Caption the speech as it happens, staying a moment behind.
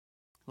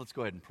Let's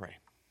go ahead and pray.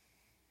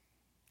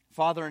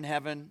 Father in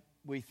heaven,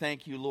 we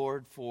thank you,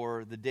 Lord,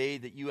 for the day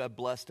that you have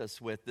blessed us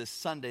with, this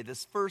Sunday,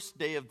 this first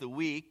day of the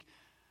week,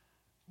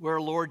 where,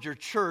 Lord, your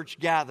church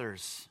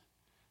gathers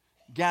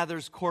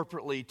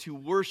corporately to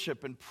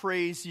worship and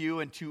praise you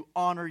and to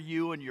honor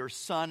you and your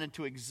Son and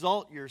to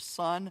exalt your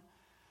Son.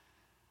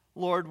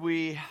 Lord,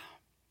 we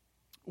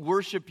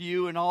worship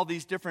you in all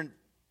these different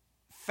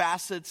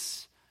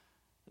facets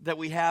that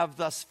we have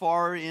thus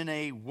far in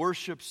a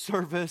worship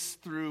service,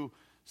 through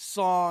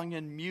song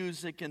and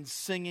music and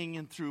singing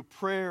and through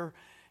prayer.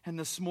 And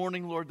this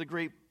morning, Lord, the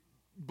great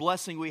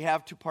blessing we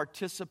have to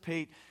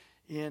participate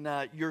in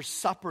your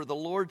supper, the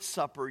Lord's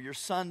Supper, your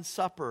Son's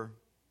Supper,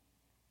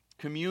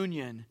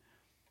 communion.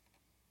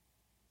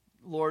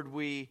 Lord,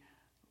 we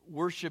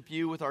worship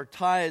you with our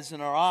tithes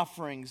and our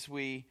offerings.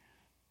 We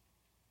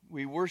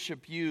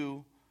worship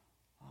you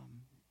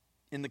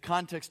in the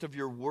context of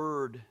your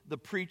word, the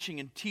preaching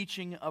and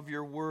teaching of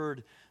your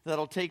word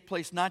that'll take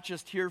place not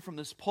just here from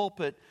this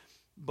pulpit,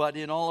 but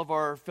in all of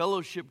our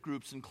fellowship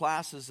groups and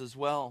classes as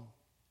well,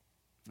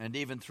 and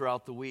even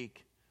throughout the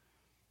week.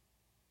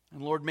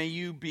 And Lord, may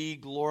you be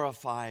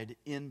glorified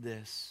in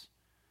this.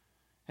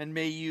 And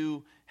may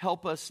you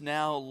help us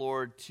now,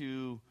 Lord,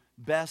 to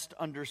best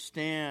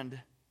understand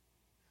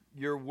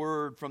your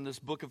word from this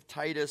book of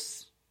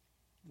Titus,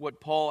 what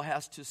Paul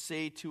has to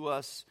say to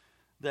us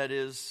that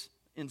is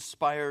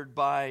inspired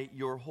by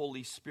your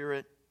Holy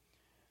Spirit.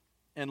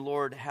 And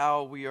Lord,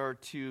 how we are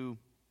to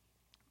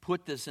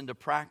put this into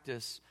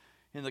practice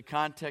in the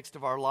context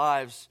of our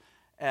lives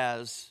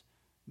as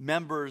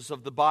members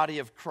of the body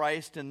of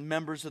Christ and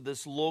members of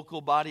this local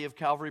body of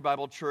Calvary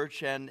Bible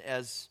Church, and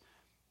as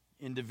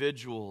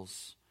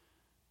individuals.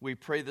 We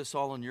pray this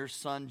all in your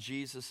Son,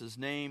 Jesus'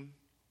 name.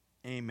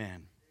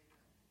 Amen.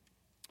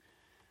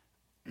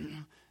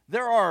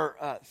 There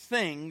are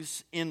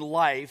things in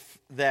life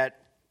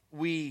that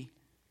we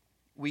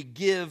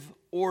give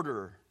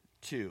order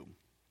to.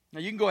 Now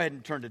you can go ahead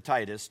and turn to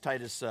Titus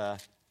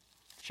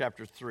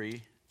chapter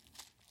 3.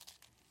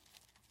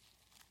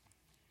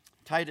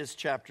 Titus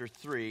chapter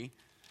 3.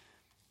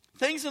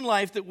 Things in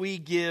life that we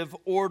give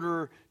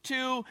order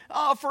to.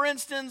 For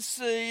instance,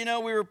 we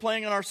were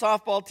playing on our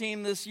softball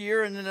team this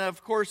year, and then,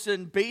 of course,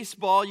 in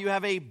baseball, you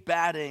have a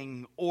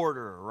batting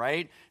order,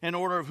 right? An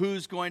order of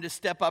who's going to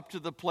step up to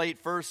the plate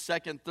first,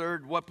 second,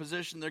 third, what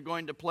position they're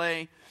going to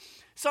play.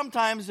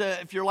 Sometimes,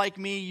 if you're like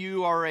me,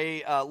 you are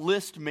a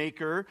list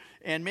maker,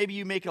 and maybe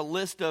you make a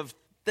list of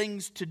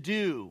things to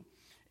do.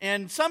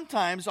 And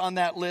sometimes on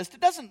that list, it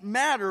doesn't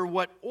matter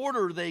what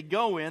order they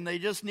go in, they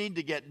just need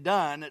to get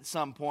done at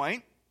some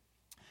point.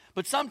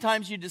 But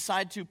sometimes you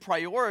decide to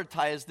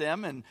prioritize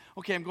them, and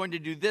okay, I'm going to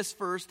do this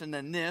first, and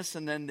then this,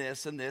 and then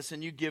this, and this,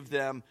 and you give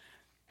them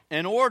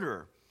an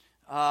order.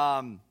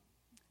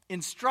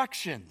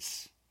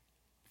 Instructions.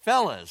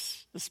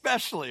 Fellas,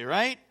 especially,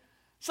 right?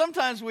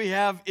 Sometimes we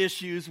have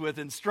issues with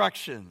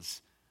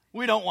instructions.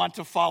 We don't want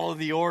to follow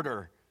the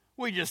order.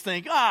 We just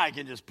think, I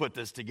can just put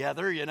this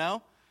together,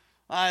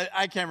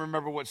 I can't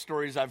remember what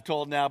stories I've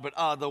told now, but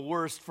the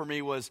worst for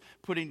me was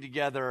putting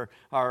together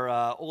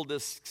our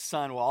oldest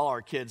son, well, all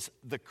our kids,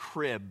 the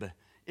crib.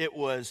 It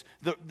was,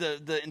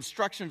 the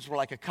instructions were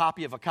like a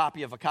copy of a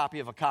copy of a copy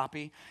of a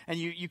copy, and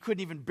you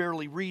couldn't even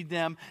barely read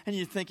them, and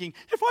you're thinking,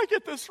 if I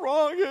get this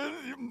wrong,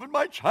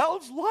 my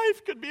child's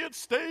life could be at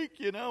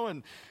stake,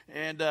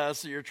 and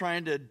so you're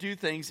trying to do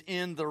things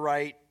in the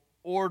right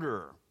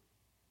order.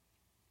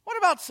 What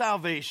about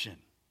salvation?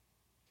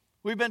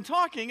 We've been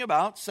talking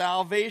about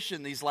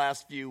salvation these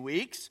last few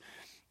weeks.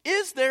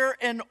 Is there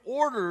an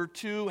order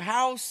to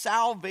how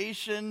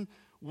salvation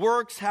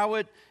works, how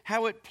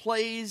it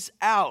plays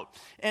out?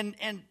 And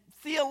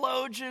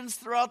theologians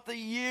throughout the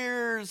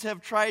years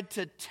have tried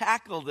to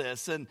tackle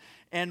this,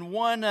 and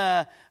one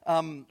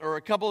or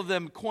a couple of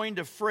them coined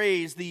a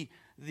phrase,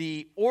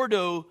 the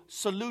ordo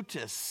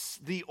salutis,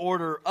 the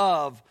order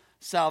of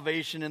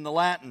salvation in the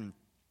Latin.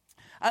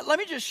 Let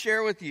me just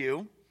share with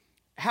you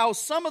how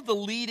some of the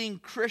leading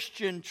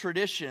Christian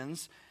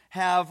traditions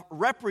have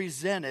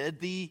represented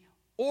the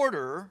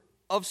order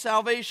of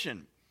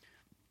salvation.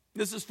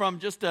 This is from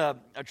just a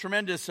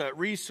tremendous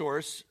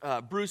resource,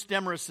 Bruce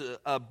Demarest's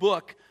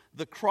book,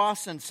 The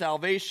Cross and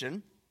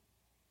Salvation.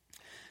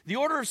 The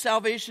order of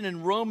salvation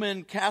in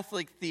Roman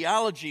Catholic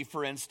theology,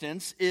 for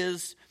instance,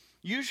 is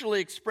usually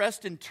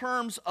expressed in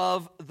terms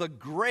of the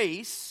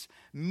grace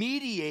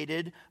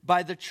mediated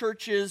by the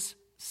church's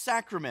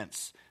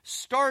sacraments,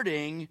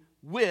 starting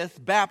with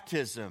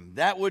baptism.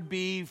 That would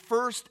be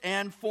first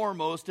and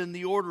foremost in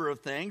the order of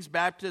things.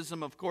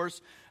 Baptism, of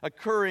course,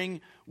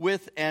 occurring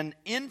with an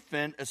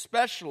infant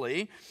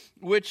especially,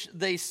 which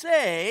they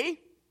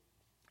say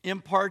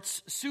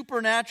imparts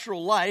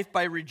supernatural life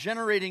by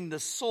regenerating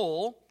the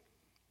soul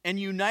and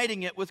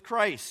uniting it with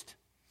Christ.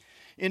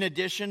 In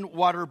addition,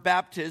 water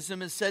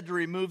baptism is said to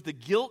remove the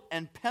guilt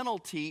and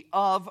penalty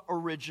of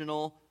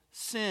original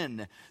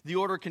sin. The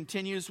order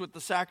continues with the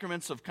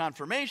sacraments of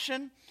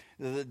confirmation,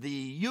 the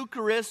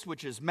Eucharist,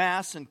 which is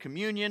Mass and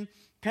communion,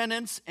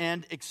 penance,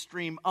 and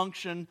extreme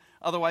unction,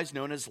 otherwise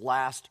known as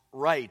last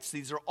rites.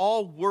 These are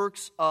all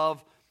works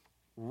of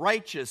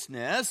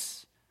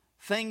righteousness,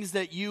 things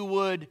that you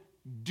would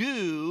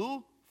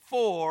do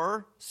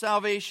for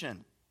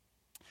salvation.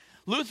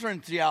 Lutheran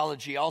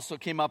theology also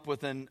came up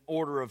with an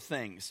order of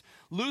things.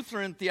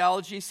 Lutheran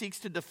theology seeks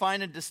to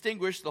define and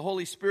distinguish the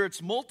Holy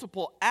Spirit's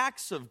multiple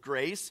acts of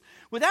grace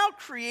without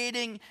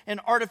creating an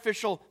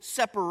artificial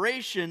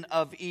separation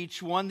of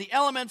each one. The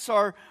elements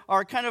are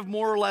kind of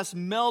more or less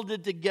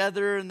melded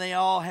together, and they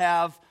all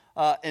have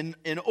an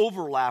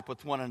overlap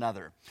with one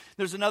another.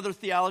 There's another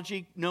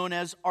theology known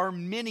as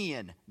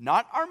Arminian,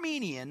 not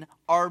Armenian,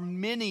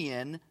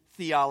 Arminian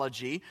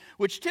theology,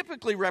 which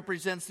typically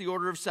represents the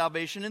order of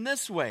salvation in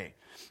this way.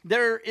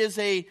 There is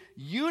a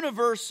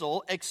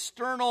universal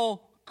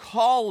external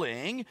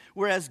calling,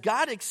 whereas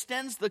God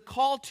extends the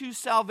call to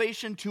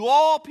salvation to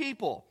all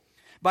people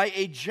by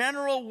a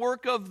general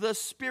work of the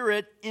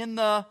Spirit in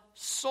the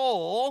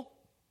soul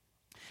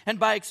and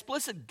by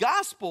explicit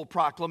gospel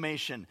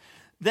proclamation.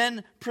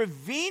 Then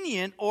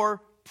prevenient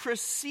or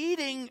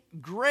preceding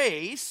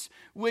grace,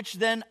 which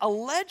then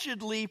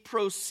allegedly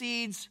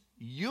proceeds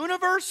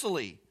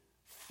universally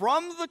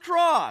from the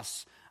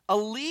cross,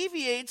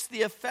 alleviates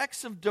the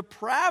effects of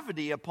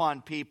depravity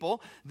upon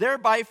people,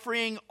 thereby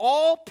freeing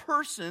all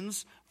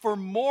persons for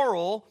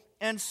moral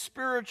and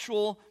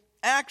spiritual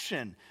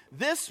action.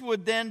 This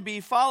would then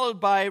be followed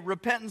by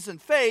repentance and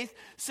faith,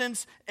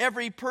 since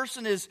every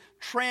person is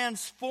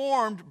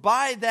transformed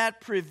by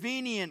that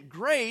prevenient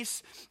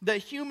grace. The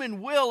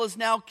human will is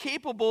now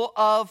capable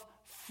of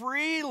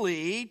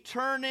freely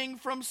turning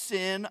from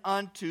sin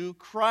unto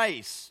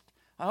Christ.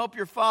 I hope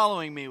you're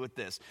following me with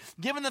this.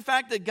 Given the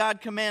fact that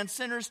God commands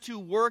sinners to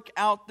work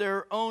out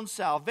their own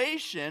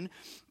salvation,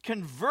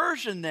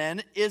 conversion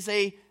then is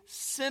a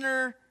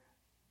synergistic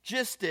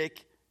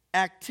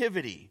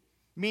activity,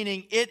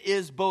 meaning it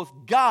is both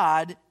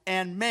God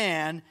and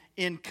man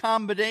in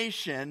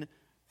combination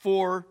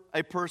for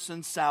a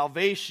person's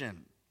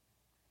salvation.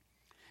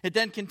 It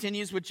then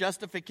continues with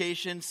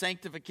justification,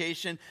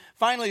 sanctification.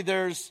 Finally,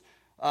 there's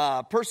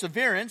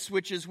perseverance,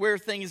 which is where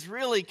things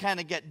really kind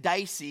of get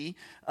dicey,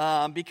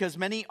 because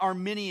many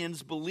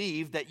Arminians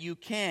believe that you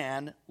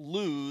can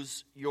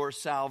lose your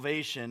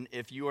salvation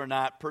if you are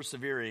not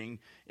persevering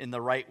in the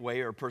right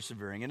way or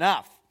persevering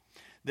enough.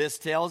 This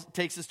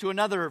takes us to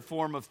another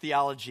form of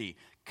theology,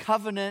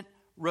 covenant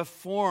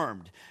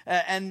reformed.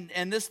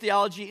 And this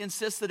theology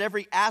insists that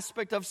every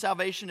aspect of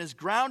salvation is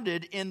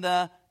grounded in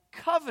the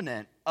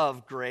covenant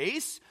of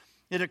grace.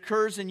 It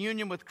occurs in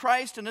union with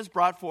Christ and is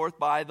brought forth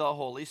by the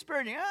Holy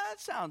Spirit.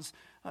 That sounds,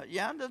 it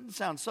doesn't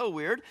sound so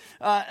weird.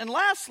 And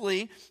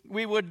lastly,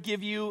 we would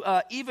give you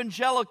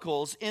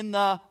evangelicals in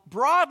the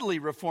broadly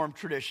Reformed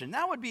tradition.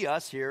 That would be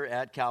us here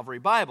at Calvary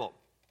Bible,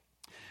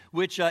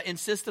 which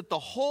insists that the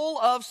whole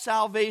of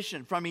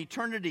salvation from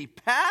eternity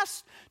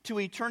past to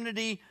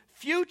eternity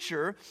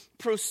future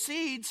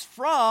proceeds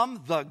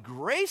from the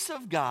grace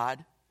of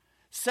God,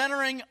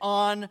 centering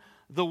on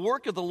the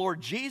work of the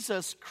Lord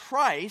Jesus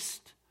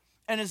Christ,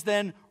 and is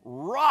then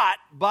wrought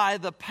by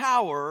the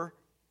power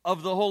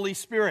of the Holy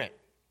Spirit.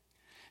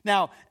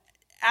 Now,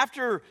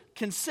 after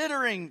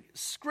considering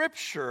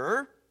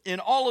Scripture in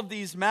all of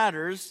these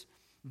matters,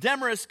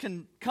 Demarest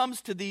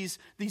comes to these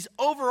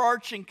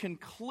overarching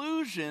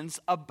conclusions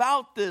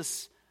about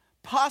this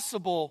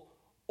possible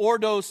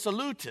Ordo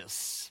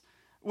Salutis,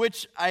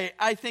 which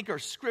I think are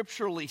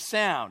scripturally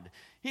sound.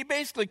 He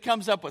basically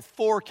comes up with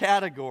 4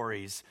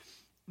 categories.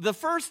 The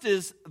first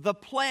is the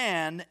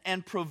plan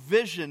and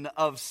provision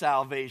of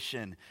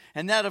salvation.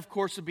 And that, of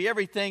course, would be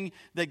everything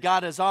that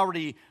God has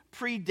already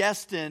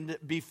predestined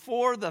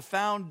before the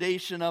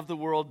foundation of the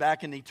world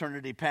back in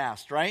eternity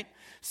past, right?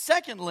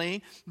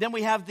 Secondly, then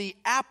we have the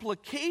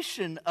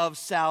application of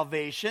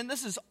salvation.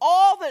 This is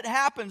all that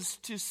happens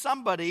to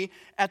somebody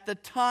at the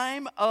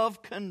time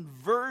of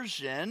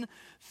conversion.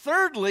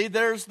 Thirdly,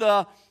 there's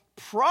the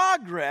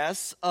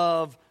progress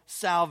of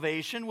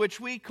salvation, which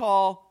we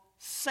call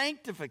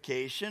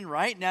sanctification,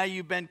 right? Now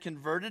you've been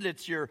converted.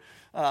 It's your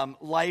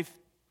life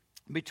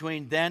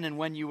between then and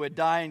when you would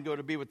die and go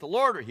to be with the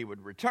Lord, or he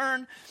would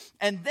return.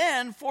 And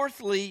then,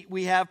 fourthly,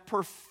 we have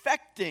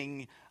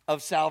perfecting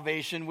of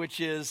salvation,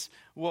 which is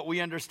what we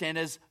understand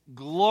as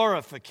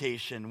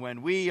glorification,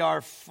 when we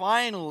are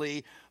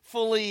finally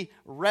fully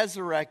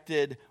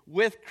resurrected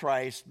with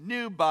Christ,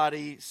 new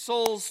body,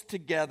 souls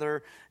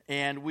together,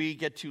 and we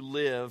get to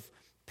live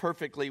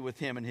perfectly with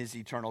him in his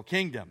eternal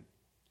kingdom.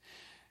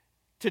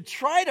 To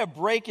try to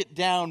break it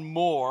down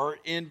more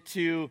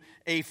into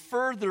a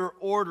further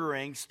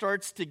ordering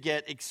starts to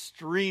get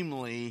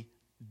extremely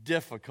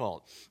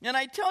difficult. And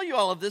I tell you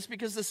all of this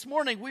because this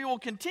morning we will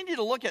continue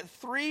to look at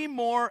 3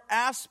 more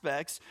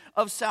aspects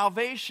of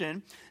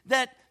salvation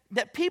that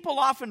people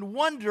often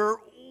wonder,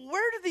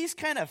 where do these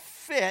kind of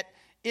fit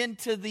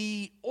into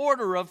the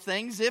order of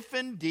things, if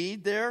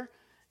indeed there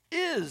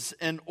is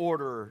an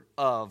order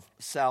of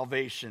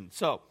salvation.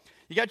 So,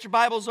 you got your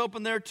Bibles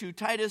open there to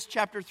Titus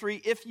chapter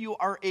 3. If you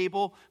are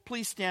able,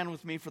 please stand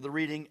with me for the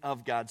reading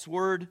of God's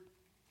Word.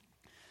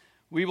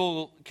 We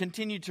will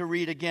continue to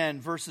read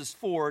again verses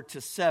 4 to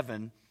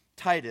 7,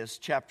 Titus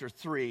chapter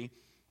 3,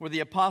 where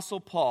the Apostle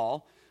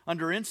Paul,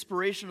 under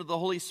inspiration of the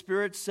Holy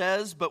Spirit,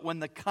 says, "But when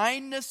the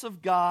kindness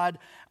of God,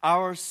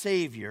 our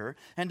Savior,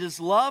 and His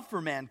love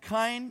for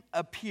mankind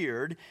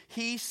appeared,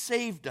 He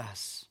saved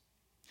us.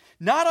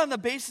 Not on the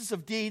basis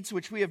of deeds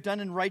which we have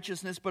done in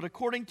righteousness, but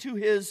according to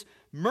His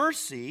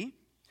mercy,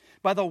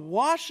 by the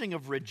washing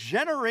of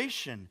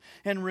regeneration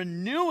and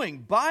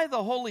renewing by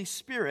the Holy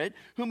Spirit,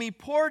 whom He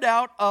poured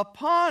out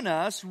upon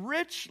us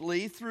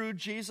richly through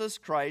Jesus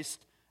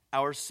Christ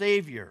our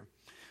Savior,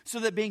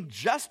 so that being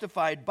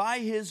justified by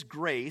His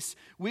grace,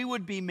 we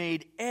would be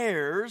made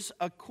heirs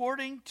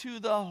according to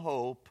the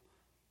hope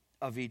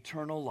of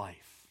eternal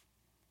life."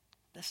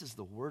 This is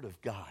the Word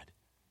of God.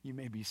 You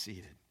may be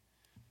seated.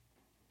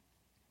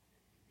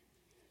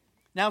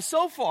 Now,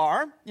 so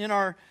far in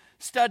our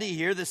study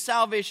here, the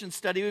salvation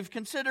study, we've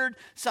considered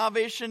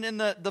salvation in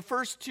the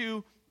first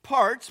two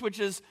parts, which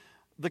is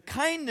the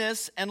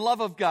kindness and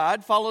love of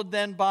God, followed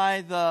then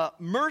by the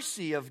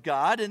mercy of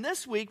God. And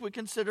this week we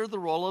consider the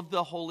role of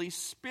the Holy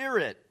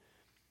Spirit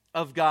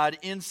of God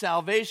in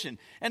salvation.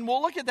 And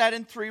we'll look at that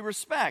in three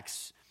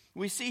respects.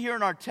 We see here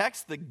in our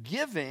text the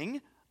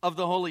giving of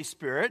the Holy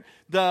Spirit,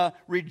 the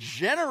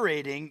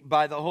regenerating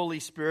by the Holy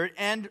Spirit,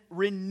 and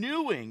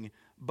renewing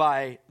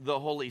by the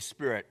Holy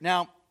Spirit.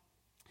 Now,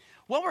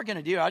 what we're going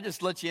to do, I'll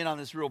just let you in on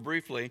this real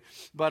briefly,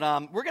 but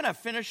we're going to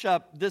finish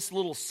up this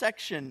little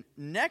section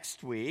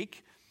next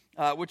week,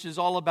 which is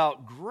all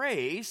about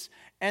grace,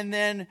 and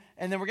then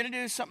we're going to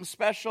do something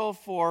special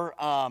for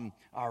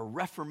our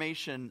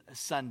Reformation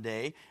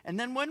Sunday. And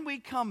then when we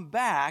come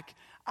back,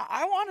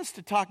 I want us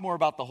to talk more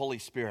about the Holy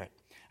Spirit.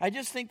 I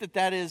just think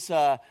that is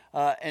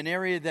an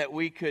area that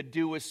we could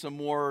do with some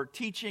more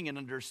teaching and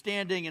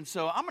understanding. And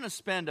so I'm going to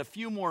spend a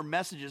few more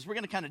messages. We're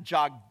going to kind of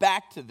jog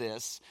back to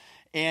this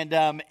and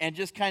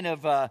just kind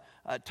of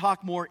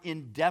talk more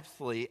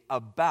in-depthly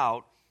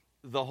about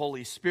the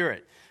Holy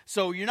Spirit.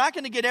 So you're not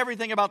going to get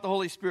everything about the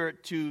Holy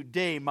Spirit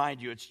today,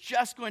 mind you. It's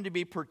just going to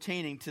be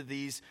pertaining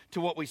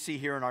to what we see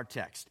here in our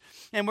text.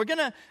 And we're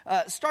going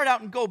to start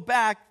out and go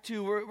back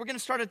to, we're going to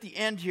start at the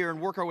end here and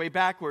work our way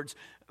backwards.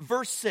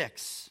 Verse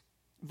 6.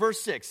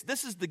 Verse 6.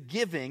 This is the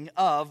giving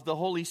of the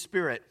Holy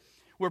Spirit,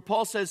 where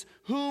Paul says,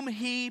 "Whom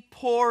He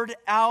poured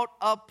out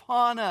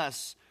upon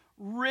us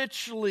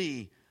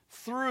richly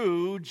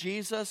through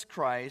Jesus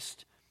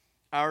Christ,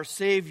 our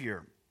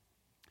Savior."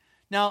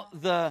 Now,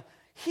 the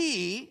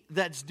He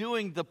that's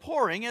doing the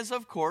pouring is,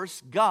 of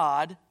course,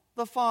 God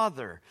the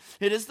Father.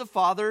 It is the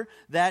Father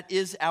that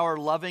is our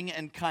loving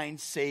and kind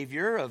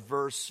Savior of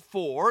verse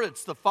 4.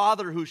 It's the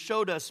Father who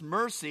showed us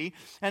mercy,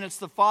 and it's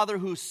the Father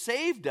who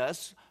saved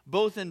us,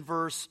 both in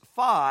verse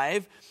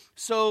 5.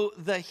 So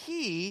the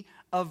He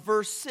of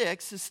verse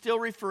 6 is still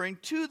referring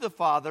to the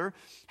Father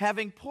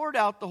having poured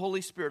out the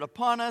Holy Spirit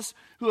upon us,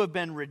 who have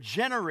been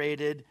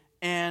regenerated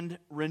and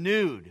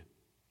renewed.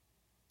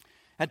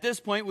 At this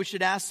point, we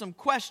should ask some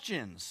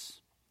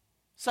questions,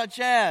 such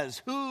as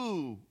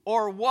who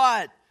or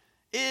what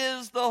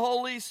is the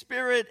Holy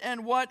Spirit,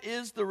 and what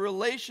is the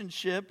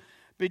relationship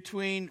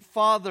between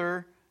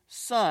Father,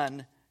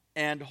 Son,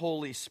 and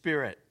Holy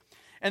Spirit?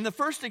 And the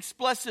first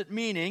explicit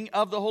meaning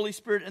of the Holy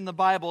Spirit in the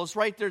Bible is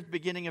right there at the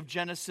beginning of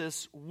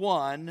Genesis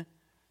 1,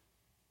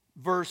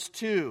 verse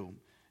 2.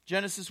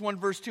 Genesis 1,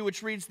 verse 2,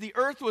 which reads, "The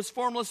earth was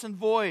formless and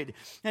void,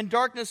 and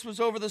darkness was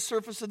over the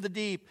surface of the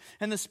deep,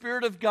 and the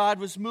Spirit of God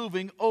was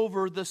moving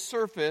over the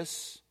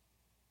surface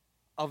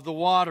of the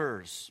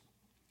waters."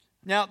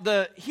 Now,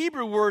 the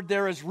Hebrew word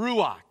there is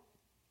ruach,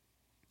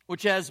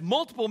 which has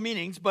multiple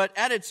meanings, but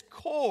at its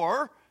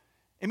core,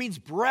 it means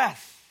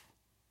breath.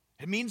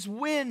 It means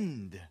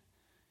wind.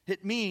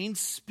 It means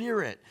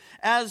spirit.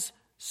 As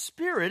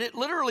spirit, it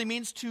literally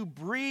means to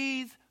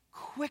breathe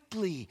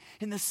quickly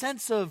in the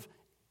sense of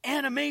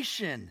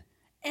animation,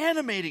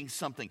 animating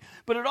something.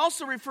 But it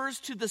also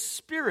refers to the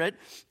spirit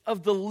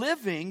of the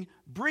living,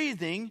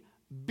 breathing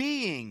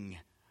being,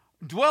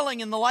 dwelling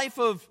in the life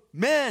of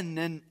men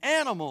and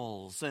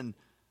animals, and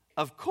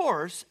of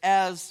course,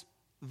 as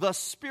the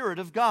Spirit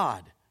of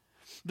God.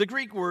 The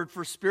Greek word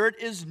for spirit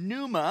is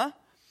pneuma,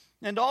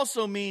 and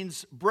also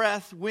means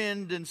breath,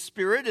 wind, and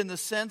spirit in the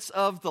sense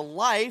of the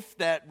life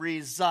that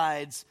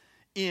resides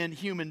in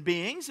human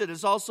beings. It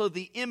is also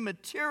the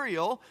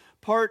immaterial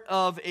part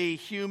of a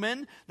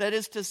human, that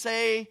is to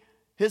say,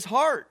 his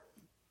heart,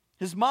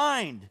 his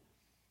mind,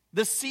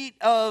 the seat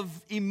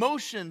of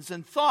emotions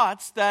and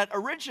thoughts that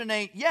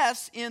originate,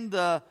 yes, in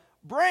the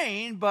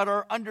brain, but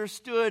are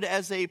understood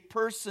as a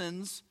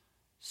person's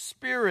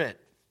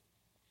spirit.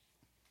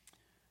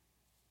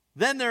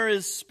 Then there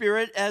is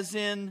spirit as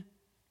in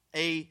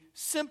a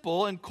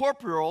simple and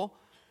corporeal,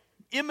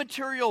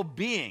 immaterial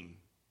being,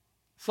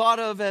 thought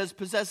of as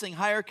possessing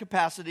higher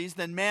capacities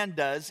than man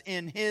does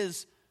in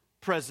his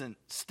present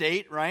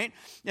state, right?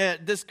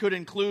 This could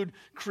include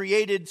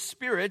created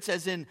spirits,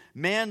 as in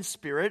man's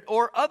spirit,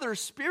 or other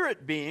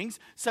spirit beings,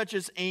 such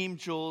as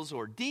angels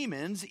or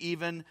demons,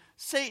 even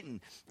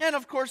Satan. And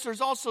of course,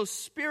 there's also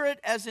spirit,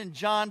 as in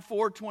John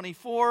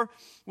 4:24,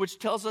 which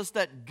tells us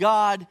that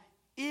God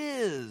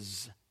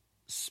is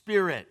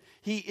spirit.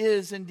 He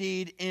is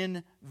indeed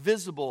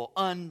invisible,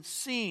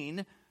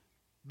 unseen.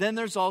 Then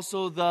there's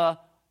also the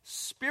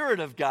Spirit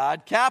of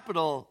God,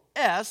 capital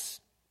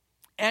S,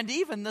 and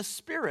even the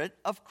Spirit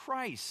of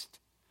Christ.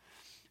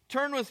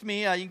 Turn with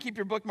me, you can keep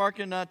your bookmark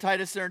in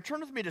Titus there, and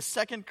turn with me to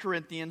 2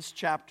 Corinthians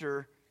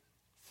chapter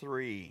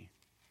 3.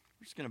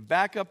 We're just going to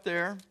back up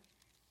there,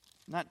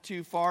 not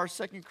too far,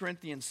 2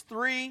 Corinthians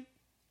 3.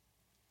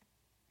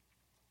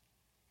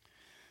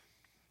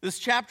 This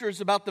chapter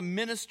is about the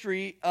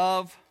ministry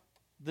of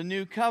the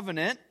new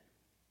covenant.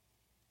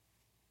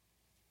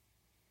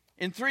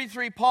 In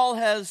 3:3, Paul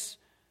has,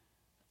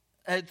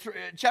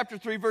 chapter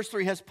 3, verse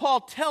 3, has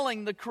Paul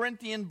telling the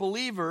Corinthian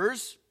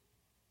believers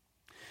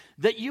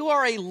that you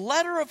are a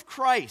letter of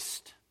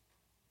Christ,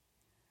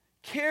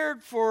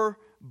 cared for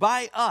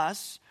by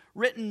us,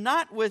 written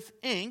not with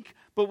ink,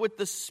 but with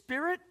the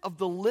Spirit of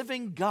the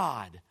living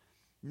God,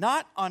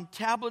 not on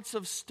tablets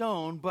of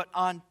stone, but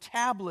on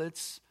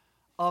tablets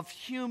of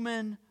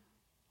human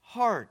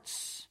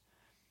hearts.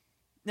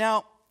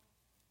 Now,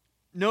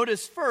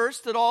 notice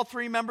first that all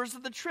three members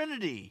of the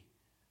Trinity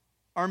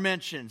are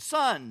mentioned: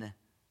 Son,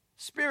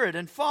 Spirit,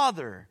 and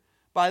Father.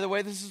 By the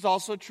way, this is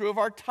also true of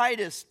our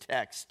Titus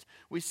text.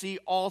 We see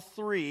all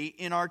three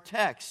in our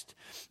text.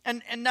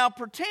 And now,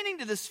 pertaining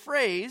to this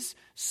phrase,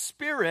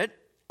 Spirit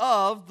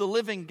of the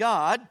living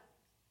God,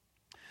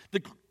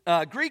 the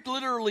Greek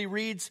literally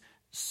reads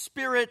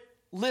Spirit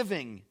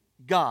living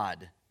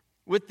God,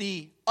 with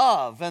the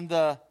of and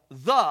the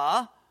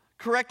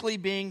correctly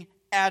being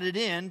added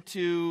in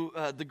to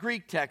the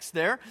Greek text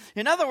there.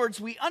 In other words,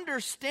 we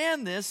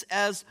understand this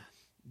as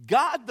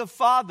God the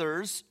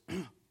Father's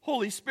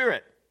Holy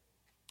Spirit.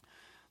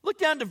 Look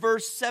down to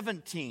verse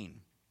 17.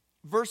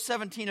 Verse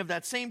 17 of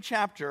that same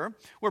chapter,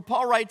 where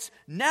Paul writes,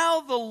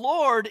 "Now the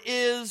Lord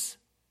is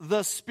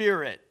the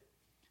Spirit."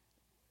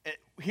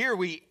 Here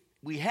we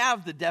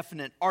have the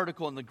definite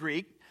article in the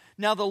Greek.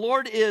 Now the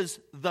Lord is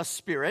the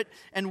Spirit,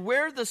 and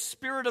where the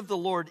Spirit of the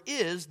Lord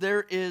is,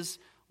 there is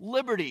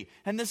liberty.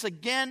 And this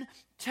again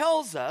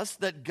tells us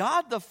that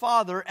God the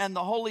Father and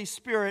the Holy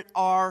Spirit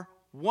are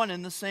one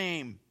and the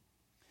same.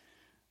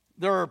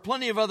 There are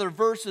plenty of other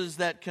verses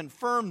that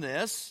confirm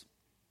this,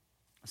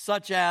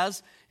 such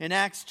as in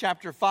Acts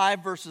chapter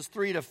 5, verses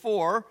 3 to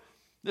 4.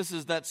 This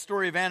is that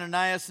story of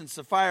Ananias and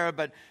Sapphira.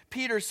 But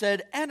Peter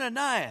said,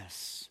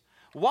 "Ananias,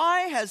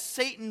 why has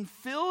Satan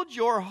filled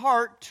your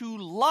heart to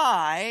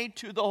lie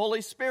to the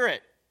Holy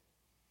Spirit?"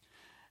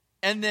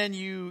 And then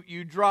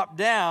you drop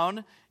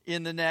down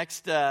in the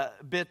next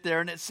bit there,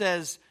 and it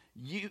says,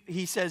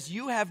 he says,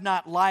 "You have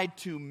not lied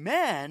to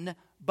men,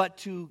 but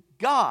to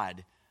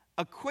God,"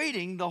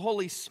 equating the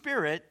Holy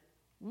Spirit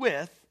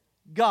with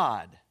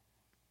God.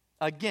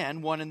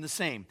 Again, one and the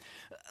same.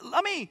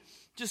 Let me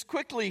just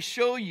quickly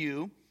show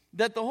you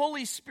that the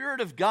Holy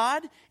Spirit of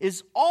God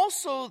is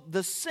also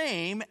the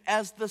same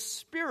as the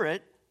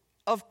Spirit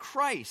of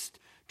Christ.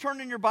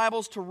 Turn in your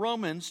Bibles to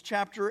Romans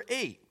chapter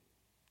 8.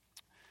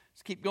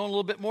 Let's keep going a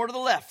little bit more to the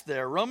left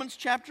there. Romans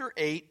chapter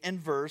 8 and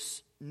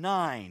verse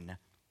 9.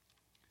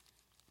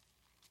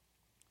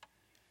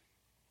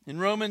 In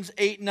Romans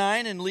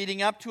 8:9 and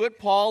leading up to it,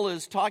 Paul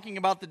is talking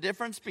about the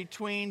difference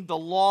between the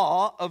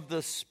law of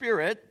the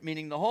Spirit,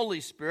 meaning the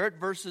Holy Spirit,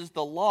 versus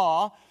the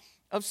law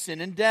of sin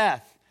and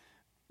death.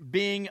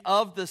 Being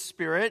of the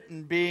Spirit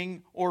and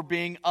being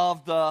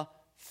of the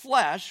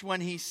flesh,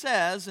 when he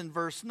says in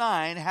verse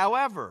 9,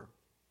 "However,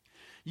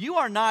 you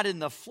are not in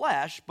the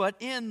flesh, but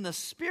in the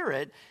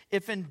Spirit,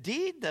 if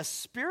indeed the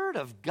Spirit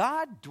of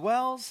God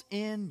dwells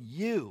in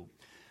you.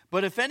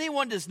 But if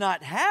anyone does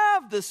not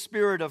have the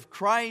Spirit of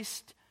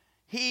Christ,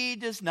 he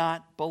does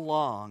not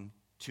belong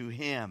to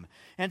him."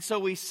 And so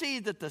we see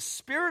that the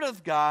Spirit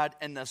of God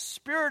and the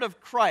Spirit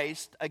of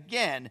Christ,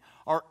 again,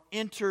 are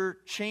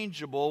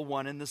interchangeable,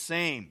 one and the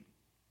same.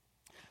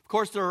 Of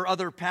course, there are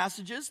other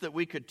passages that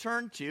we could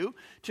turn to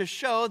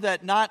show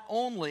that not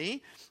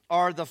only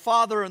are the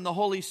Father and the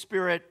Holy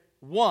Spirit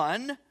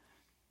one,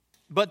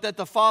 but that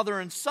the Father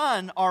and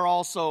Son are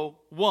also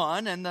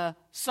one, and the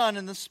Son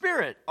and the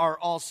Spirit are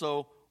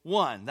also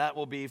one. That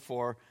will be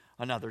for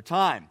another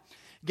time.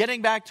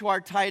 Getting back to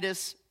our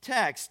Titus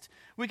text,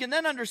 we can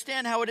then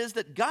understand how it is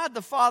that God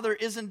the Father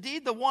is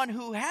indeed the one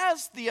who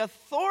has the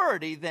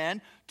authority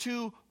then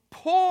to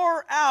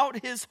pour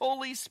out His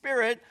Holy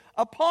Spirit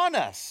upon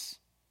us,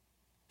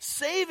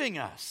 saving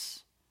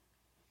us.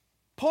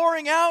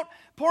 Pouring out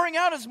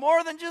is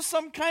more than just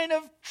some kind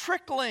of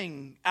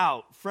trickling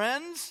out,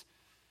 friends.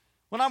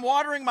 When I'm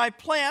watering my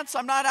plants,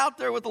 I'm not out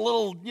there with a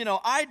little,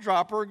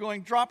 eyedropper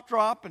going drop,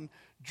 drop, and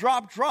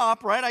drop,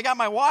 drop, right? I got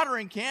my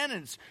watering can,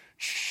 and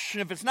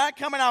if it's not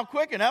coming out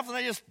quick enough, then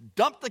I just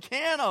dump the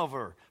can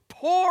over.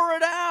 Pour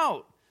it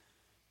out.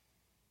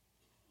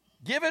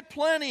 Give it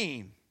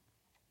plenty.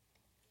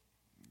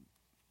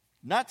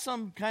 not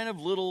some kind of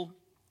little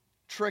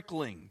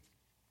trickling.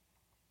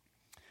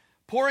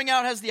 Pouring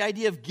out has the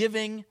idea of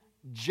giving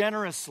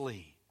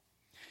generously.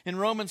 In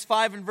Romans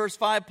 5 and verse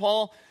 5,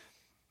 Paul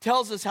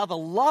tells us how the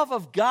love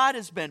of God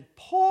has been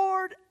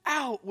poured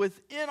out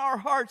within our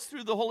hearts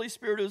through the Holy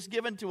Spirit who is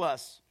given to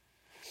us.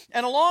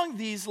 And along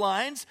these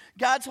lines,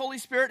 God's Holy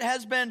Spirit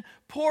has been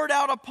poured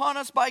out upon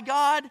us by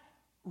God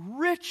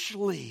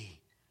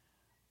richly,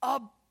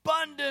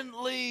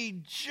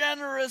 abundantly,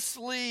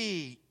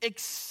 generously,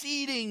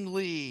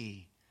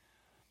 exceedingly.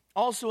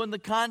 Also in the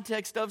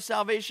context of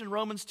salvation,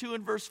 Romans 2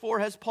 and verse 4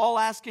 has Paul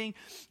asking,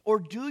 or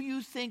do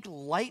you think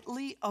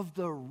lightly of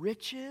the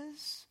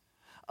riches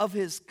of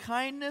his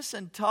kindness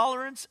and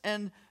tolerance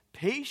and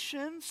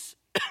patience?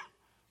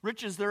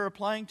 Riches they're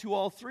applying to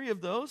all three of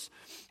those,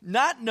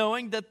 not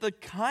knowing that the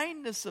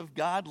kindness of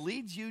God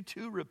leads you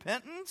to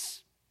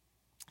repentance.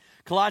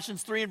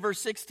 Colossians 3 and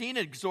verse 16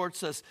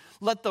 exhorts us,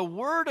 let the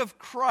word of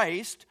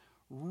Christ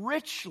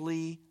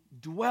richly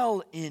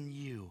dwell in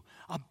you,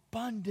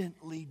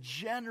 abundantly,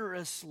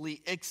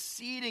 generously,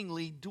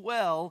 exceedingly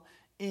dwell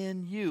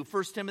in you.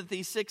 1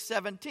 Timothy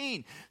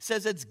 6:17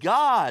 says it's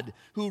God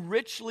who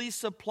richly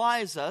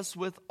supplies us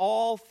with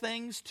all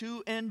things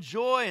to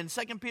enjoy. And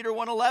 2 Peter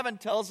 1:11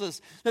 tells us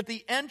that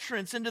the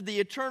entrance into the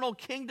eternal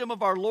kingdom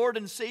of our Lord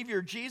and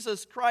Savior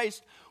Jesus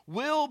Christ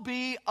will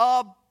be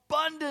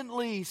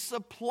abundantly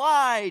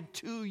supplied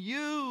to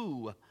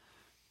you.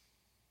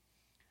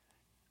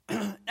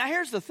 Now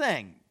here's the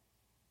thing.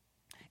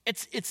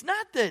 It's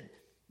not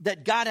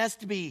that God has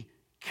to be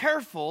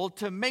careful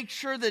to make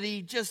sure that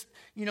he just,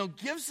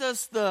 gives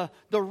us the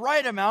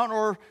right amount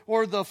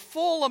or the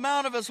full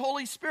amount of his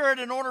Holy Spirit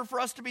in order for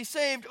us to be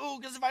saved. Oh,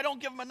 because if I don't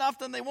give them enough,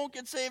 then they won't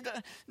get saved.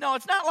 No,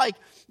 it's not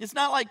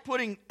like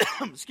putting,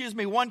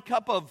 1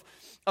 cup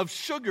of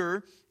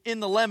sugar in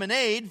the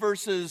lemonade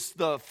versus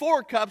the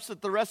 4 cups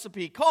that the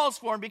recipe calls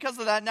for. And because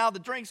of that, now the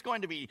drink's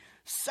going to be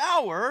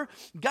sour.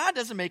 God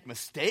doesn't make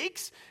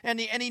mistakes. And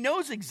he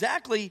knows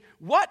exactly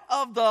what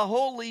of the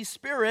Holy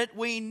Spirit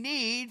we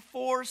need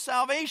for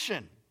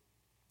salvation.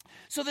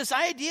 So this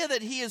idea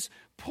that he is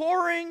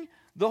pouring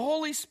the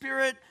Holy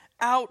Spirit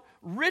out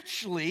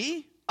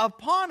richly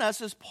upon us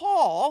is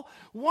Paul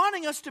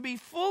wanting us to be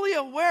fully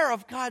aware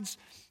of God's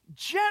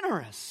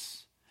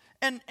generous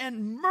and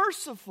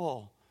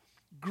merciful,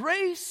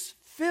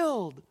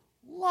 grace-filled,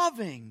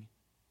 loving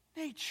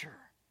nature.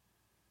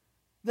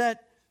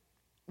 That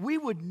we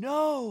would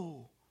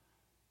know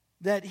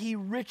that he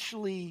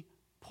richly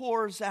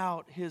pours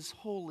out his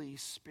Holy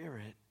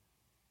Spirit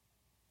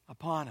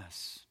upon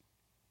us,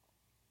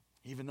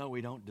 even though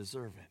we don't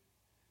deserve it.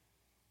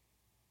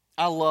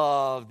 I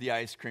love the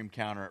ice cream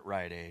counter at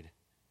Rite Aid.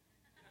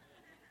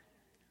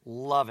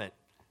 Love it.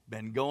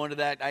 Been going to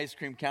that ice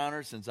cream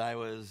counter since I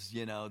was,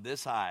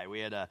 this high. We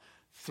had a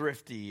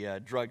thrifty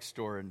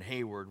drugstore in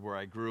Hayward where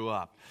I grew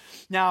up.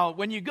 Now,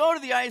 when you go to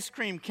the ice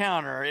cream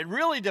counter, it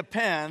really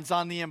depends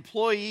on the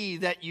employee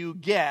that you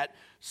get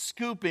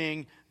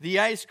scooping the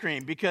ice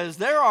cream, because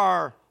there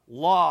are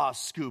law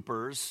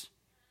scoopers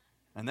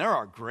and there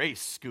are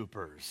grace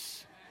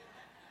scoopers.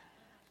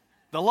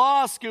 The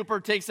law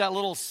scooper takes that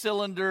little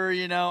cylinder,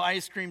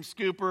 ice cream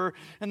scooper,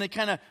 and they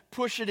kind of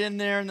push it in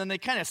there, and then they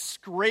kind of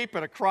scrape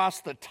it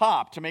across the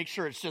top to make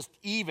sure it's just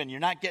even. You're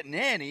not getting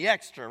any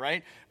extra,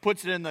 right?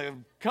 Puts it in the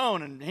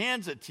cone and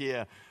hands it to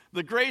you.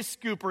 The grace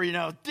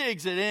scooper,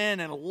 digs it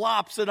in and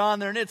lops it on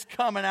there, and it's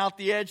coming out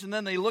the edge, and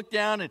then they look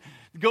down and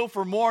go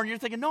for more, and you're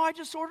thinking, no, I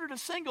just ordered a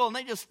single, and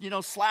they just,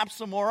 slap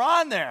some more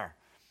on there.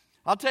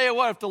 I'll tell you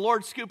what, if the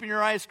Lord's scooping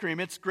your ice cream,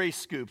 it's grace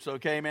scoops,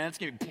 okay, man? It's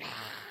going to be...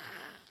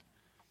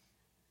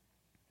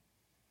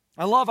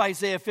 I love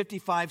Isaiah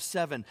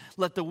 55:7.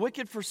 Let the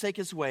wicked forsake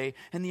his way,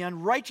 and the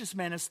unrighteous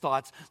man his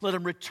thoughts. Let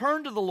him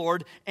return to the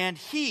Lord, and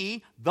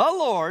he, the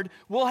Lord,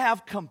 will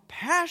have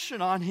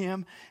compassion on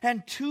him,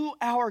 and to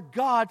our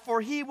God, for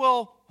he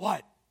will,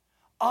 what?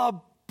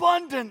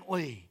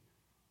 Abundantly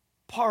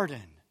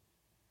pardon.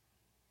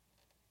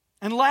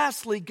 And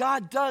lastly,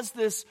 God does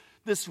this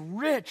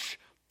rich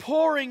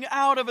pouring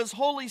out of his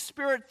Holy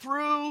Spirit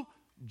through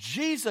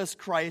Jesus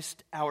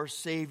Christ, our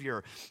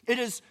Savior. It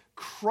is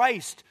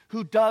Christ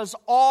who does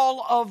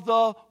all of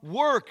the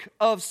work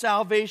of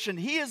salvation.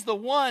 He is the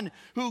one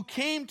who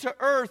came to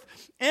earth,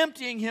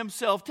 emptying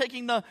himself,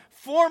 taking the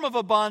form of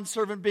a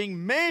bondservant,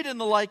 being made in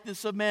the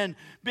likeness of men,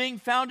 being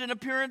found in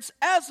appearance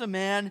as a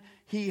man.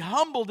 He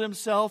humbled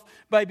himself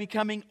by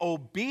becoming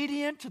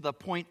obedient to the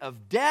point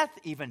of death,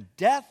 even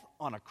death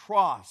on a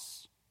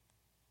cross.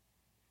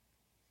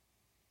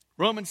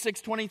 Romans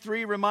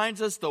 6:23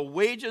 reminds us the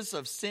wages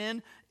of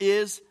sin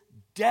is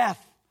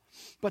death.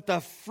 But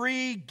the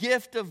free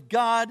gift of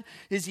God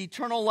is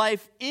eternal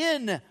life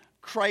in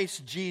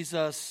Christ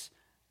Jesus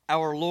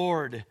our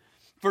Lord.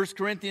 1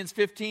 Corinthians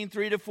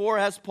 15:3-4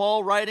 has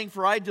Paul writing,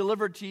 for I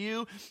delivered to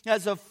you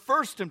as of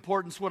first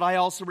importance what I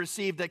also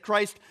received, that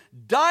Christ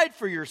died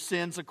for your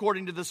sins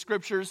according to the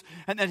Scriptures,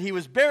 and that he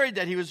was buried,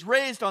 that he was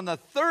raised on the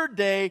third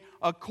day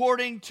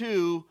according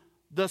to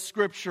the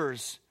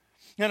Scriptures.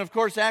 And of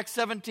course, Acts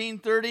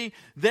 17:30,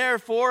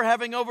 therefore,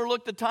 having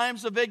overlooked the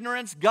times of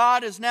ignorance,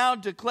 God is now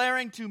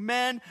declaring to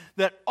men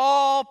that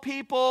all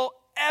people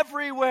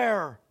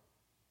everywhere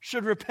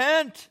should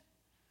repent.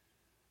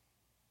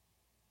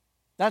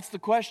 That's the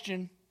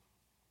question.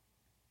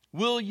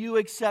 Will you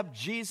accept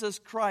Jesus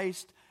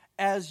Christ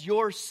as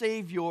your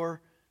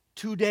Savior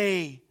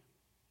today?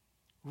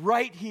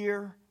 Right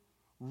here,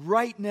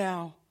 right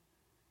now.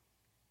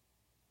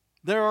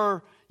 There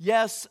are,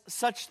 yes,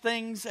 such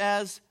things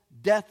as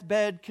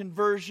deathbed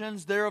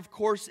conversions. There, of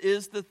course,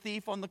 is the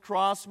thief on the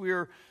cross. We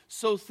are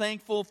so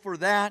thankful for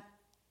that.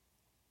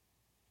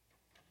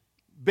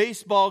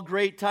 Baseball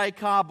great Ty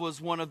Cobb was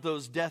one of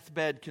those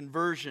deathbed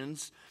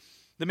conversions.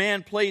 The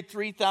man played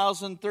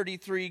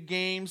 3,033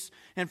 games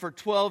and for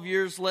 12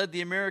 years led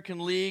the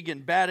American League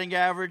in batting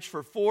average.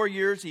 For 4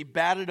 years, he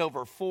batted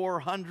over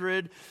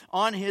 400.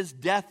 On his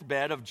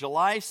deathbed of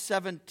July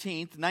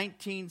 17th,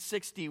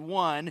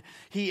 1961,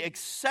 he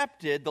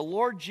accepted the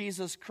Lord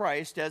Jesus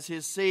Christ as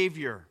his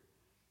Savior,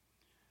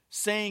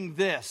 saying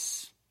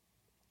this,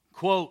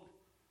 quote,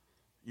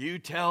 "You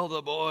tell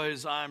the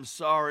boys I'm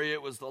sorry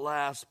it was the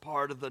last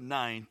part of the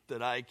ninth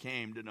that I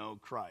came to know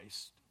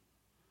Christ.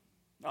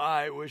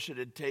 I wish it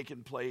had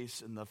taken place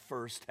in the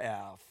first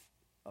half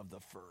of the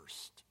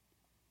first."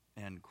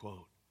 End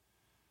quote.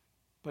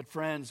 But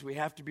friends, we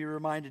have to be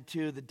reminded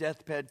too, the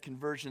deathbed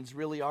conversions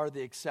really are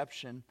the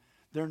exception.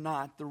 They're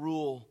not the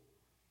rule.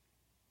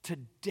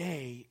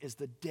 Today is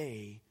the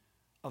day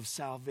of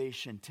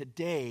salvation.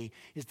 Today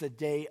is the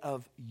day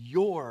of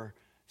your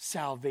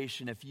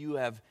salvation if you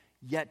have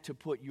yet to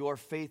put your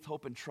faith,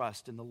 hope, and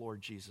trust in the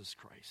Lord Jesus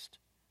Christ.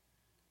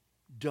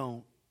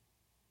 Don't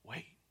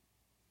wait.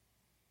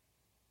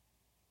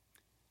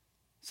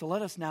 So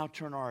let us now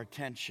turn our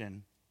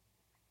attention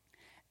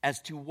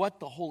as to what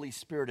the Holy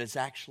Spirit is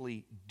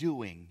actually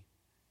doing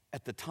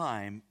at the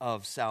time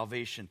of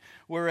salvation.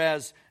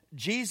 Whereas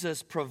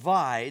Jesus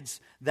provides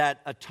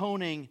that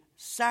atoning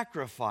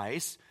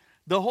sacrifice,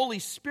 the Holy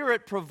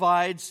Spirit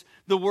provides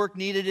the work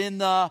needed in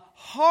the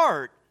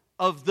heart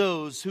of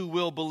those who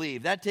will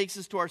believe. That takes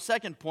us to our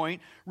second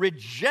point,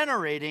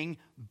 regenerating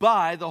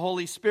by the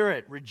Holy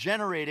Spirit.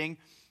 Regenerating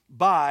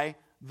by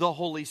the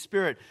Holy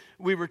Spirit.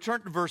 We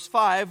return to verse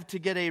 5 to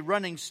get a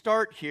running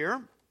start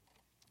here.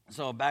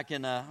 So back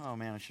in, oh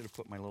man, I should have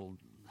put my little,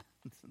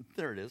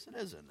 there it is in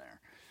there.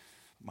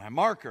 My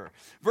marker.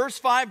 Verse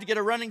 5, to get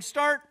a running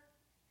start.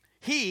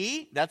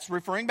 He, that's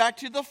referring back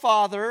to the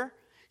Father,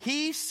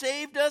 He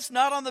saved us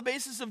not on the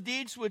basis of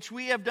deeds which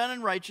we have done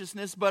in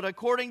righteousness, but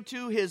according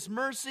to His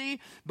mercy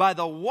by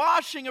the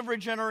washing of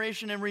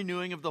regeneration and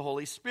renewing of the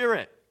Holy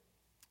Spirit.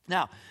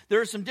 Now,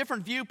 there are some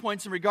different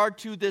viewpoints in regard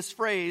to this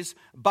phrase,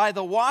 by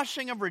the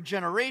washing of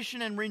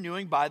regeneration and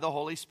renewing by the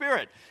Holy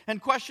Spirit.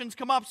 And questions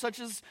come up such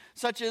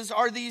as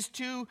are these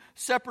two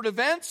separate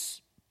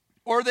events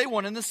or are they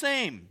one and the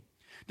same?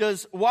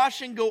 Does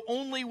washing go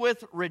only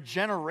with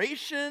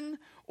regeneration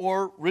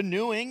or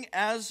renewing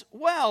as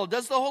well?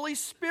 Does the Holy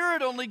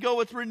Spirit only go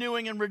with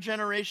renewing and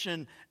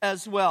regeneration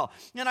as well?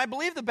 And I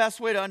believe the best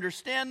way to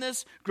understand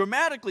this,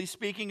 grammatically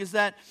speaking, is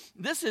that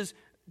this is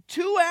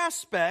two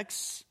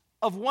aspects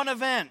of one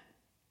event,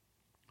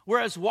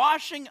 whereas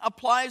washing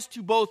applies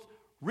to both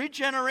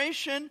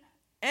regeneration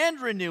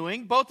and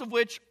renewing, both of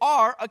which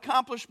are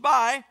accomplished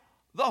by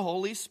the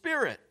Holy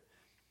Spirit.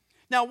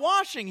 Now,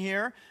 washing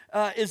here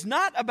is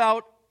not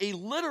about a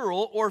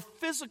literal or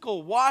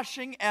physical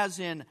washing as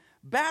in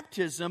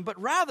baptism,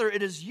 but rather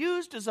it is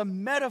used as a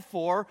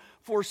metaphor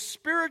for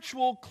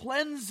spiritual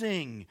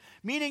cleansing,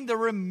 meaning the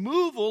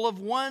removal of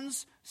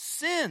one's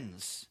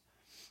sins.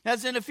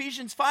 As in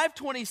Ephesians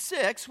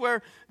 5:26,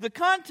 where the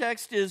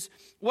context is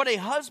what a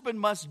husband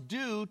must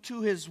do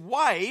to his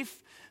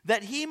wife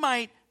that he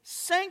might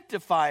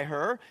sanctify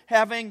her,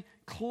 having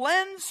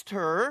cleansed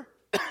her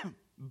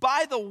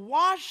by the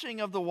washing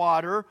of the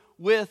water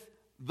with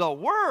the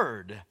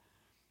Word.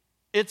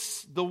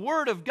 It's the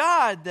Word of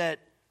God that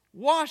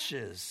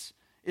washes.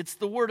 It's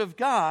the Word of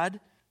God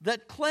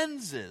that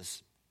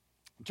cleanses.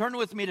 Turn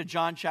with me to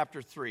John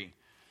chapter 3.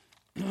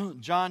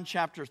 John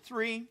chapter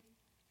 3.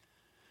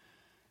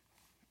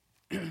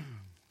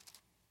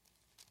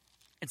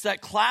 It's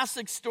that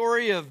classic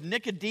story of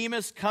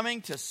Nicodemus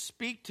coming to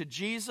speak to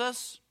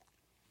Jesus.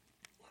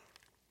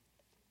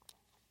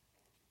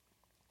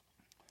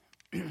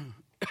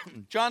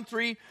 John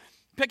 3,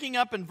 picking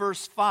up in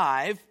verse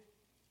 5.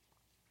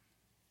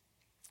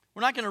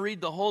 We're not going to read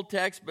the whole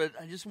text, but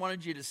I just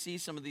wanted you to see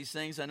some of these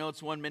things. I know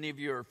it's one many of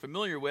you are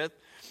familiar with.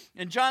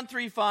 In John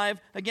 3:5,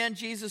 again,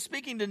 Jesus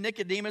speaking to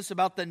Nicodemus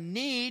about the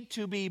need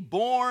to be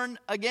born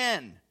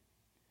again,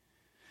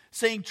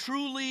 saying,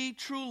 "Truly,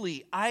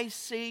 truly, I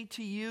say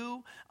to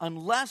you,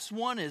 unless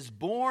one is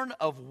born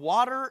of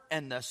water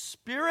and the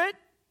Spirit,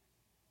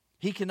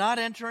 he cannot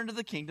enter into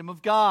the kingdom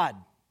of God."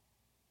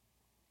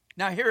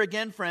 Now here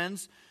again,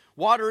 friends,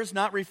 water is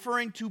not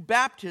referring to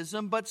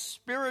baptism, but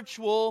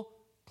spiritual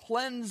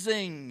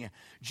cleansing.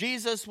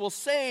 Jesus will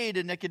say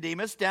to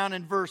Nicodemus down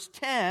in verse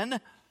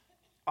 10,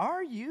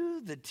 "Are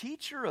you the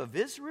teacher of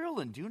Israel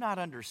and do not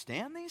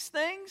understand these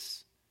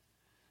things?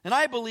 And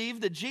I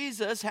believe that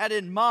Jesus had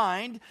in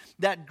mind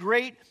that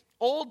great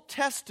Old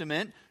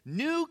Testament,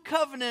 New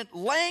Covenant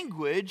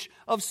language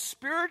of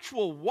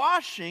spiritual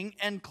washing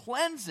and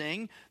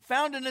cleansing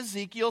found in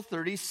Ezekiel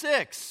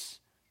 36.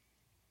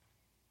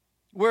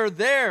 Where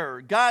there,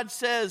 God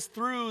says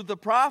through the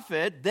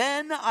prophet,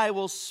 "Then I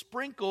will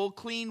sprinkle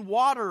clean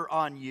water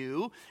on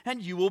you,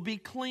 and you will be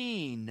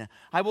clean.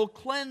 I will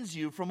cleanse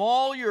you from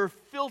all your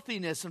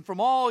filthiness and from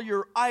all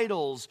your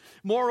idols.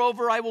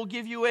 Moreover, I will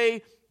give you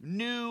a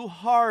new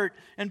heart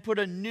and put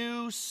a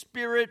new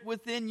spirit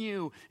within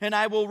you. And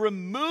I will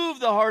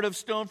remove the heart of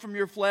stone from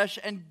your flesh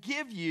and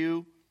give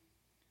you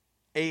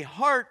a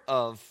heart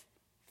of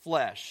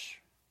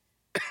flesh."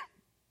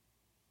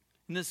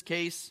 In this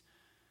case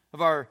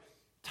of our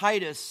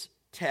Titus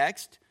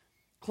text,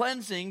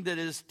 cleansing that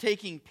is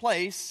taking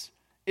place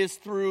is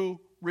through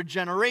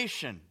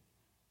regeneration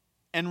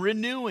and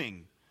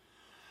renewing.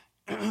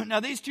 Now,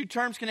 these two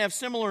terms can have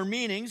similar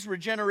meanings.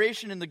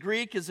 Regeneration in the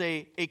Greek is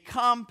a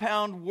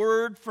compound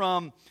word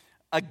from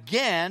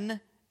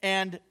again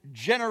and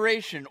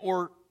generation,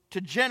 or to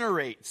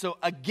generate. So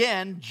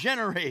again,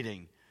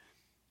 generating.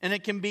 And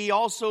it can be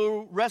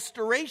also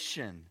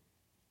restoration,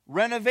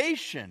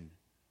 renovation,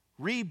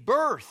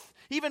 rebirth.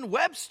 Even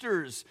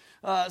Webster's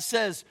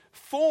says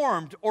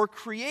formed or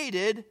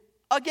created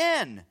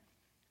again,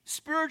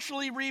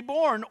 spiritually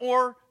reborn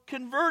or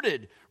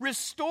converted,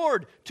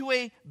 restored to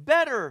a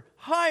better,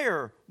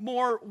 higher,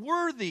 more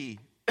worthy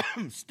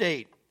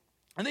state.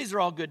 And these are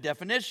all good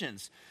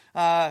definitions.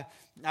 I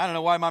don't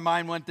know why my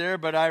mind went there,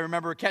 but I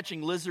remember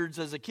catching lizards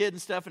as a kid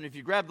and stuff, and if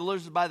you grab the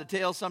lizard by the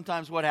tail,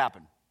 sometimes what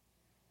happened?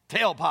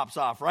 Tail pops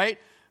off, right?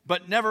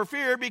 But never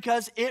fear,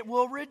 because it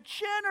will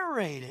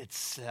regenerate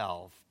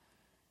itself.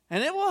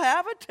 And it will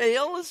have a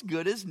tail as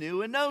good as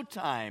new in no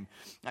time.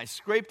 I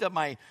scraped up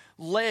my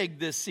leg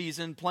this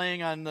season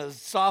playing on the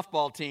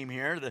softball team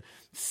here. The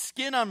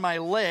skin on my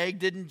leg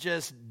didn't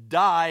just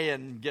die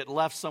and get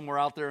left somewhere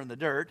out there in the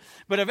dirt.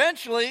 But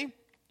eventually,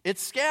 it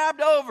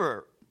scabbed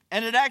over.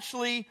 And it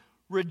actually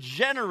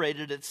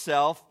regenerated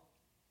itself,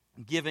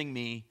 giving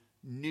me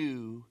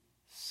new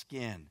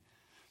skin.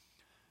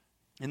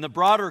 In the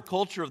broader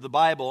culture of the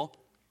Bible,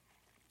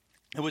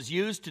 it was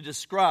used to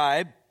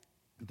describe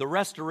the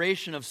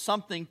restoration of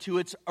something to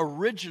its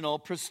original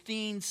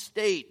pristine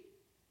state.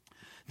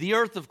 The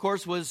earth, of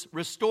course, was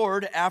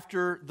restored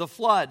after the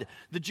flood.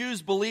 The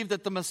Jews believed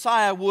that the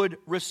Messiah would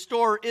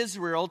restore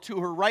Israel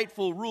to her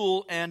rightful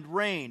rule and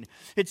reign.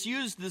 It's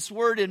used, this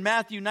word, in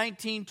Matthew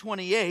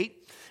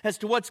 19:28 as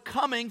to what's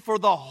coming for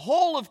the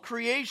whole of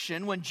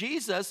creation when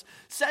Jesus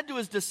said to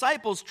his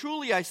disciples,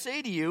 "Truly I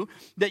say to you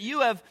that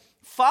you have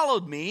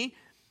followed me,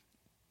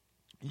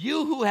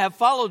 you who have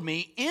followed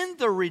me in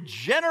the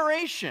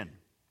regeneration.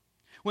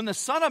 When the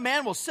Son of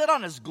Man will sit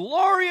on his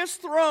glorious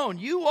throne,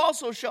 you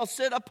also shall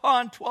sit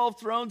upon 12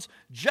 thrones,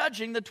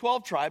 judging the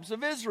 12 tribes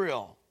of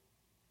Israel."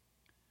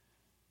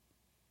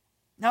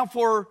 Now,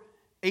 for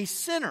a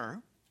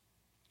sinner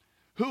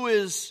who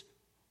is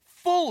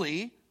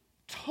fully,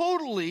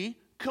 totally,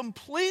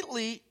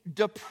 completely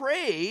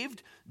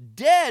depraved,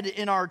 dead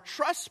in our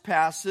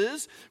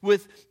trespasses,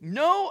 with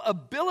no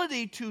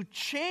ability to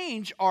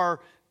change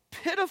our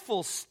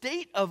pitiful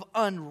state of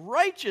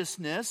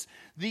unrighteousness,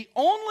 the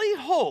only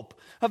hope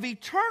of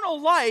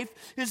eternal life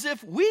is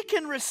if we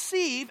can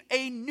receive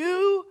a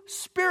new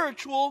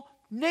spiritual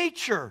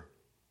nature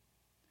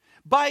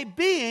by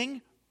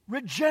being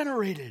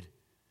regenerated,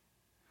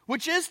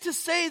 which is to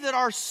say that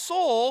our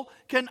soul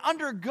can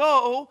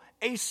undergo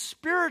a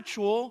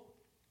spiritual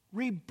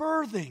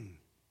rebirthing.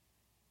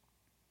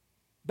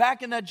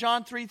 Back in that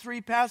John 3:3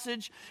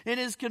 passage, in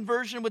his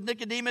conversion with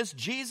Nicodemus,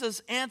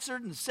 Jesus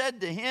answered and said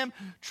to him,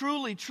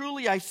 "Truly,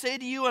 truly, I say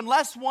to you,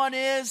 unless one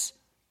is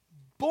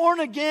born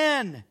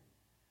again,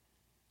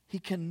 he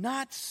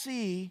cannot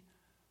see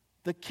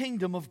the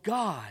kingdom of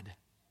God."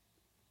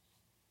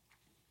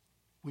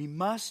 We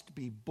must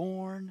be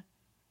born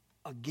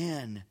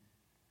again.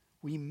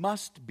 We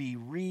must be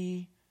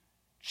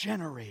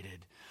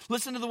regenerated.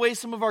 Listen to the way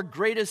some of our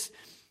greatest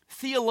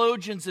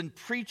theologians and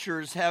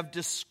preachers have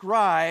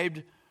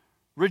described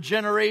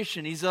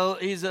regeneration. He's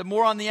a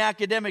more on the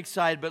academic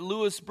side, but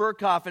Louis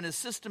Berkhoff in his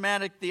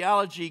systematic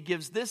theology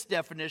gives this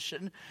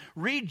definition: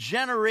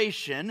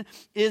 regeneration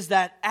is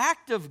that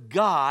act of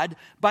God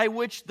by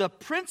which the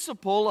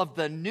principle of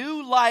the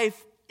new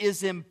life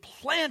is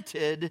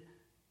implanted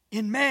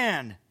in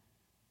man,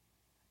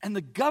 and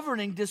the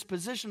governing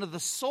disposition of the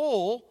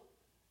soul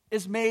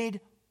is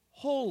made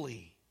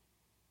holy,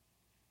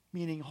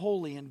 meaning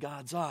holy in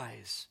God's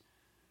eyes.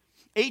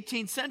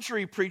 18th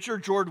century preacher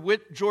George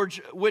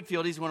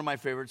Whitefield, he's one of my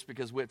favorites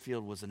because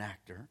Whitefield was an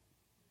actor.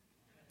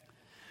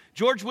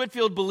 George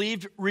Whitefield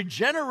believed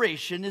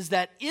regeneration is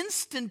that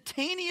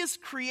instantaneous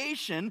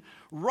creation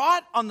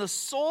wrought on the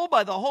soul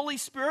by the Holy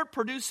Spirit,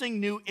 producing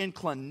new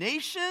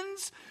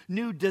inclinations,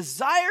 new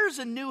desires,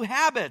 and new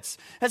habits.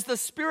 As the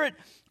Spirit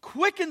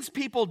quickens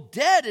people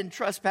dead in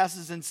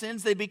trespasses and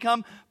sins, they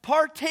become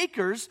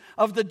partakers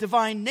of the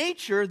divine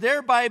nature,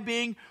 thereby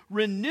being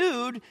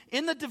renewed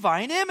in the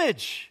divine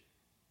image.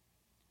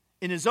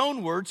 in his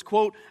own words,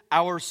 quote,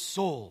 our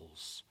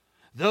souls,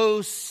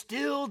 though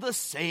still the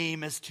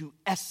same as to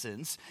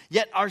essence,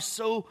 yet are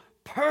so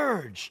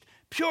purged,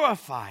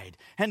 purified,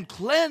 and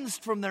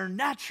cleansed from their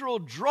natural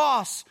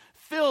dross,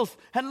 filth,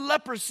 and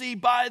leprosy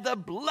by the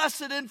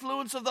blessed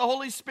influence of the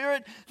Holy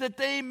Spirit, that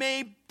they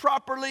may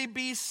properly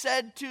be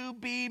said to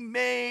be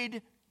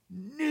made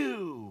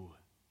new.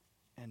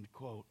 End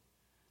quote.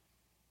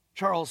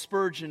 Charles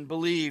Spurgeon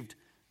believed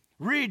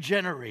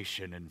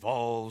regeneration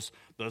involves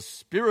the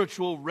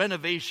spiritual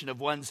renovation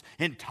of one's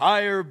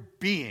entire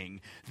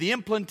being, the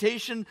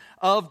implantation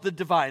of the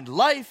divine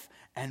life,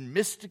 and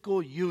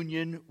mystical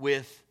union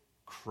with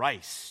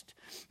Christ.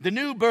 The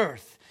new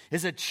birth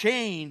is a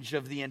change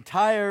of the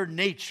entire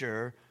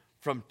nature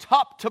from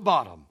top to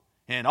bottom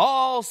in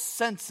all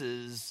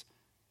senses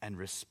and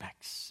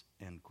respects.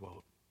 End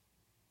quote.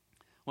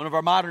 One of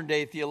our modern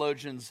day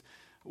theologians,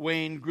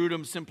 Wayne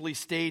Grudem, simply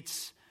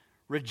states,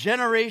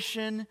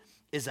 regeneration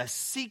is a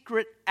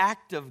secret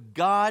act of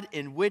God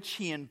in which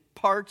he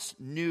imparts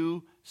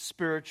new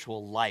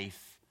spiritual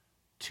life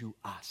to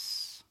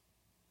us.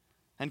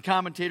 And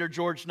commentator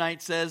George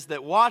Knight says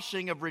that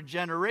washing of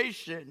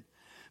regeneration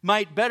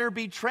might better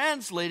be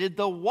translated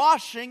the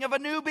washing of a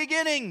new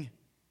beginning,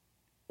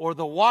 or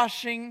the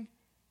washing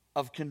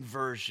of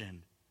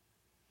conversion.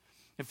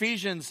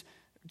 Ephesians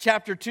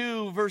chapter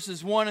 2,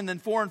 verses 1 and then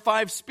 4 and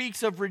 5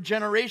 speaks of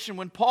regeneration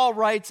when Paul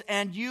writes,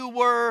 and you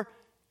were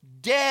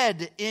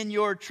dead in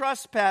your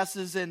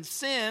trespasses and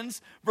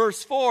sins,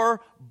 verse 4,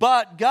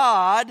 but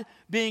God,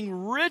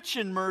 being rich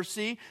in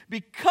mercy,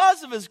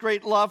 because of his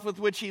great love with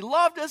which he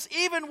loved us,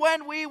 even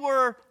when we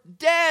were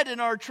dead in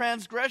our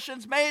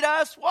transgressions, made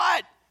us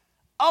what?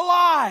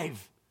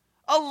 Alive.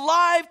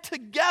 Alive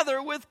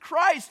together with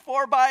Christ,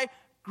 for by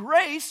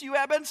grace you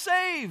have been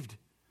saved.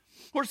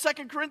 Or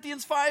 2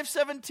 Corinthians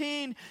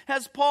 5:17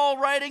 has Paul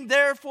writing,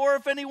 therefore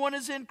if anyone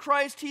is in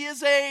Christ, he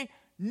is a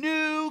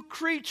new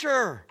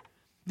creature.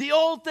 The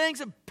old things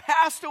have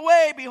passed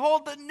away.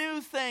 Behold, the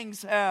new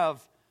things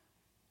have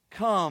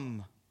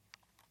come.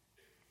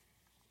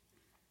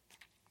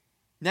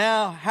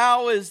 Now,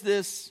 how is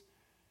this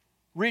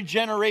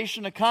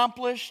regeneration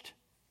accomplished?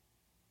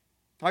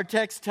 Our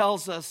text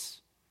tells us,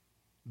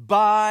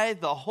 by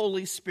the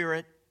Holy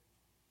Spirit.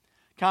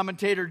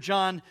 Commentator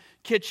John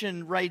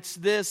Kitchen writes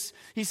this.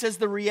 He says,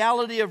 the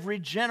reality of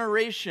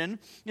regeneration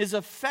is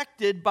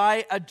affected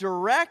by a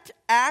direct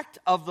act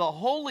of the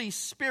Holy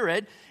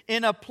Spirit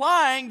in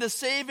applying the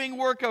saving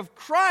work of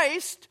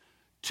Christ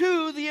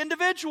to the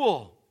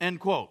individual. End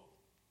quote.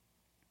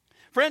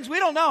 Friends, we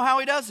don't know how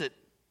he does it.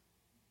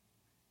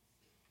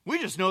 We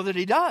just know that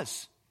he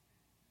does.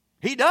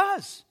 He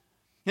does.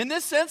 In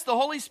this sense, the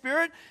Holy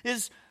Spirit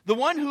is the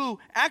one who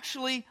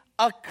actually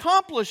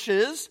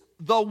accomplishes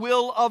the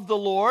will of the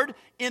Lord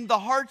in the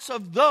hearts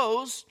of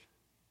those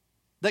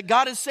that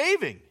God is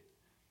saving.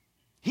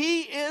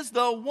 He is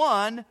the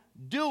one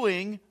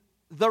doing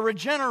the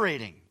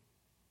regenerating.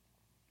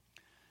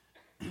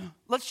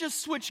 Let's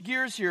just switch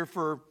gears here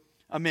for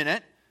a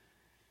minute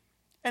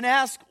and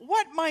ask,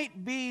 what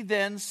might be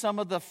then some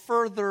of the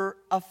further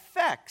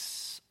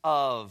effects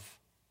of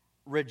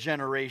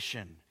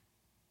regeneration?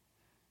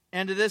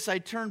 And to this I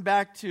turn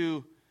back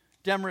to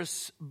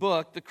Demarest's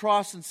book, The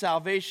Cross and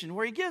Salvation,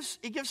 where he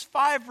gives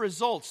 5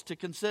 results to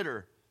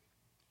consider.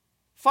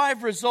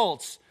 5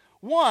 results.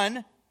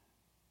 1,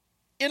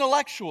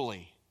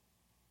 intellectually.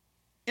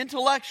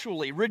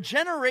 Intellectually,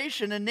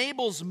 regeneration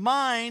enables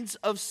minds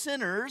of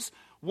sinners,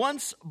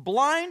 once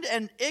blind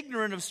and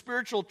ignorant of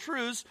spiritual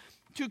truths,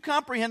 to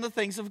comprehend the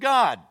things of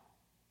God.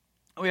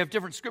 We have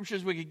different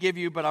scriptures we could give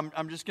you, but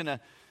I'm just going to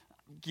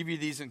give you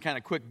these in kind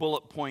of quick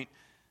bullet point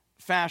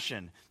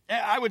fashion.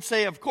 I would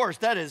say, of course,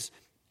 that is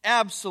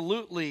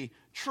absolutely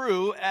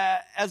true.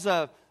 As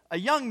a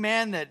young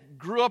man that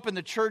grew up in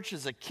the church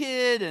as a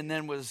kid and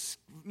then was,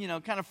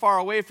 kind of far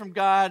away from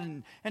God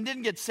and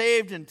didn't get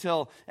saved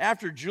until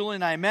after Julie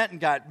and I met and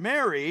got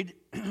married,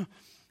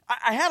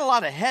 I had a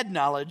lot of head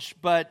knowledge,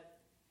 but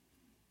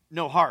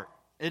no heart.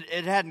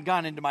 It hadn't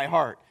gone into my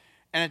heart.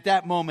 And at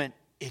that moment,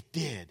 it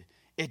did.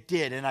 It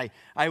did. And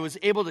I was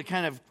able to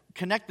kind of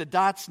connect the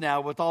dots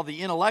now with all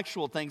the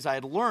intellectual things I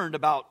had learned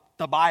about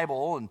the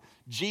Bible and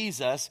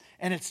Jesus,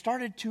 and it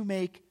started to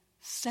make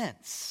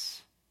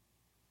sense.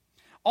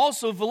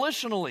 Also,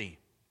 volitionally,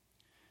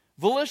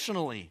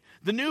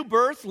 the new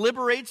birth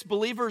liberates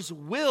believers'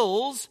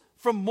 wills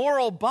from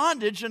moral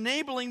bondage,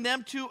 enabling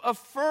them to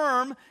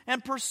affirm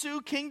and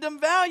pursue kingdom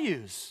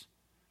values.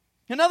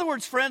 In other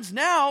words, friends,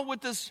 now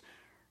with this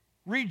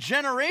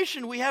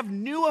regeneration, we have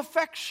new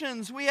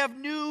affections, we have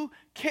new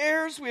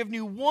cares, we have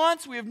new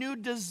wants, we have new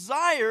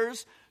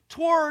desires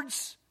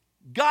towards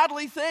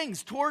godly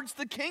things, towards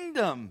the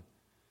kingdom.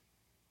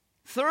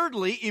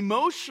 Thirdly,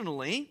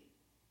 emotionally,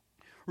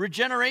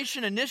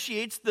 regeneration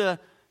initiates the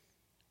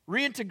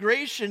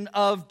reintegration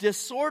of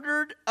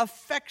disordered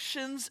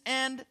affections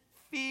and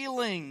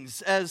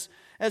feelings. As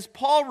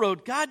Paul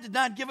wrote, God did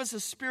not give us a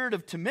spirit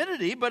of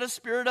timidity, but a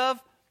spirit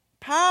of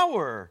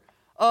power,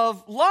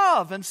 of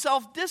love, and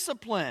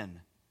self-discipline.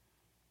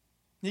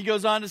 He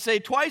goes on to say,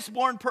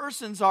 twice-born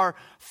persons are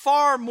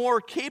far more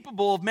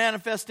capable of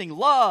manifesting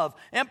love,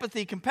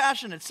 empathy,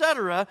 compassion,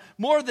 etc.,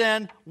 more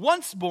than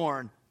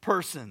once-born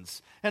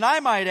persons. And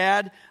I might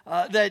add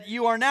that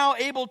you are now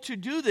able to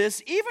do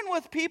this even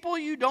with people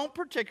you don't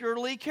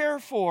particularly care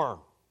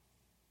for,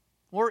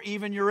 or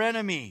even your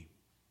enemy.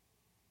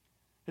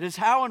 It is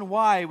how and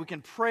why we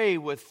can pray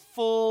with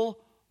full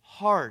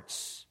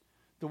hearts,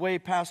 the way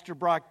Pastor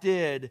Brock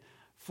did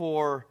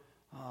for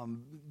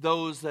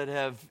those that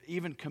have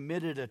even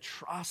committed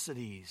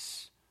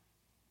atrocities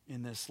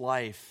in this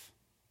life.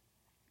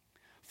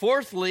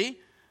 Fourthly,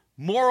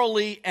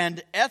 morally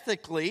and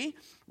ethically,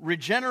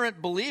 regenerate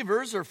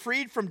believers are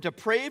freed from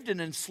depraved and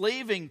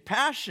enslaving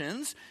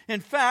passions. In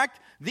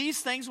fact, these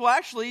things will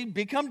actually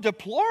become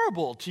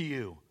deplorable to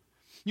you.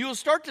 You will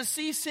start to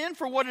see sin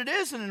for what it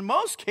is, and in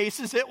most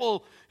cases,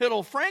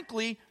 it'll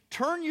frankly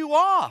turn you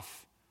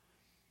off.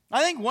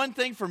 I think one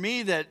thing for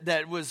me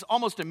that was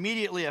almost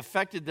immediately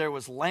affected there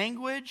was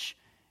language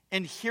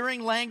and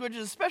hearing language,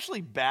 especially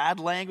bad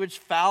language,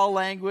 foul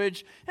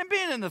language. And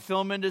being in the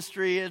film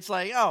industry, it's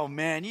like, oh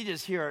man, you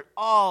just hear it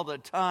all the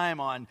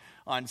time on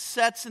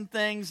sets and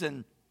things.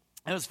 And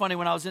it was funny,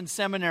 when I was in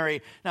seminary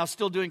and I was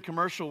still doing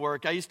commercial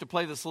work, I used to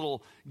play this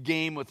little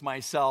game with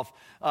myself.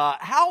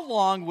 How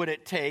long would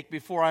it take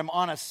before I'm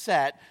on a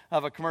set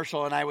of a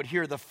commercial and I would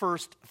hear the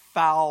first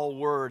foul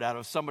word out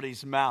of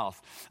somebody's mouth?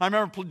 I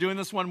remember doing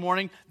this one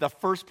morning. The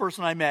first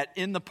person I met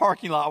in the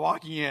parking lot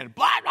walking in,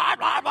 blah, blah,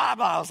 blah, blah,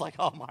 blah. I was like,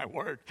 oh my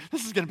word,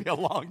 this is going to be a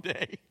long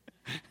day.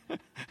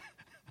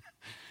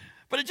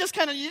 But you just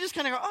kind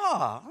of go,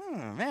 oh,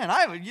 man,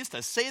 I used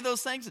to say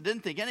those things and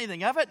didn't think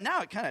anything of it.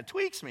 Now it kind of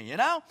tweaks me, you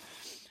know?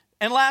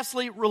 And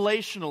lastly,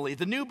 relationally,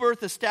 the new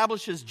birth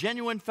establishes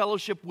genuine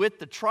fellowship with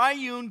the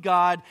triune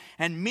God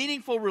and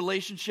meaningful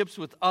relationships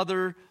with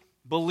other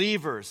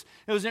believers.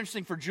 It was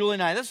interesting for Julie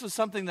and I. This was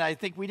something that I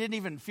think we didn't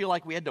even feel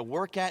like we had to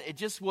work at. It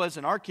just was,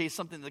 in our case,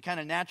 something that kind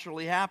of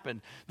naturally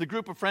happened. The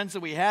group of friends that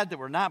we had that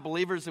were not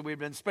believers that we'd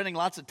been spending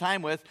lots of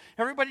time with,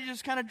 everybody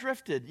just kind of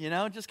drifted,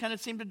 just kind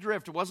of seemed to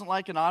drift. It wasn't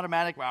like an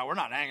automatic, well, we're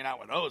not hanging out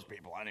with those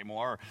people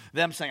anymore. Or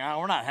them saying, oh,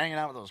 we're not hanging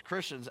out with those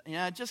Christians.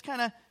 It just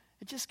kind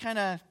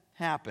of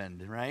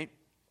happened, right?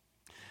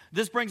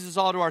 This brings us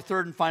all to our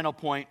third and final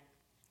point,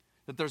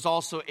 that there's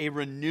also a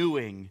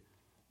renewing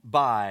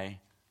by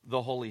the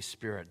Holy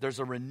Spirit. There's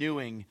a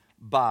renewing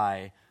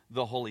by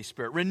the Holy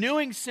Spirit.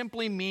 Renewing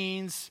simply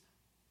means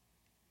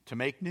to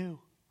make new,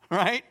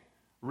 right?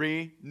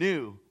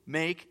 Renew,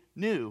 make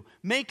new,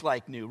 make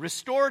like new,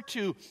 restore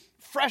to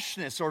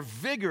freshness or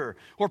vigor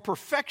or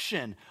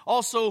perfection.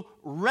 Also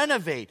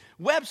renovate.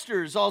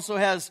 Webster's also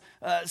has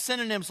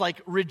synonyms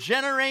like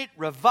regenerate,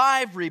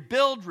 revive,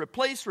 rebuild,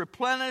 replace,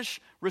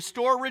 replenish,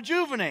 restore,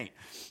 rejuvenate.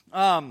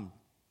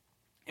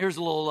 Here's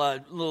a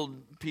little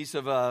piece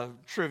of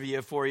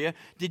trivia for you.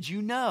 Did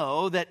you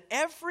know that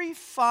every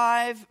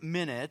 5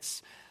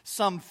 minutes,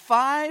 some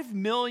 5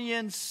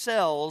 million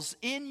cells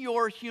in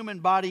your human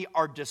body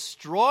are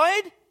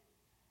destroyed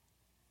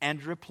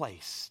and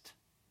replaced?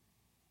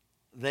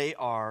 They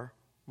are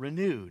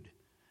renewed.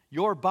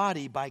 Your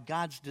body, by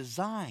God's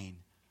design,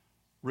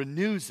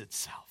 renews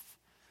itself.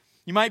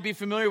 You might be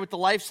familiar with the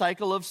life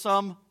cycle of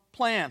some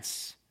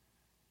plants.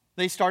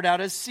 They start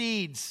out as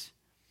seeds.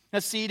 A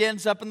seed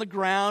ends up in the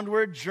ground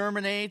where it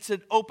germinates.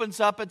 It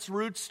opens up. Its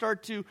roots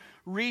start to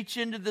reach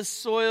into the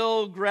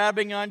soil,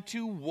 grabbing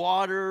onto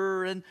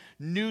water and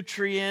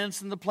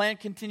nutrients. And the plant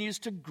continues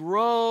to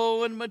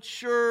grow and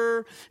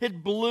mature.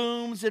 It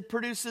blooms. It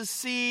produces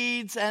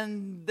seeds.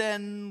 And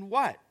then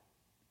what?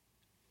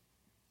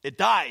 It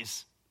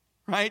dies,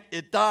 right?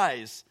 It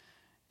dies.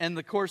 And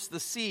of course, the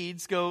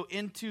seeds go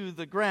into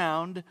the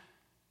ground.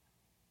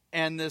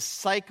 And this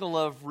cycle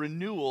of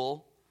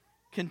renewal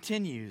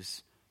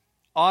continues.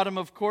 Autumn,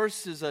 of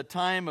course, is a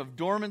time of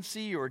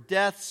dormancy or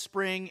death.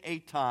 Spring, a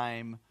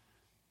time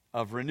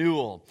of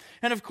renewal.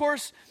 And of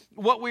course,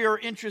 what we are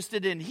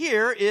interested in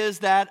here is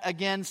that,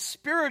 again,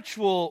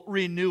 spiritual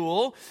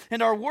renewal.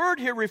 And our word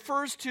here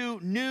refers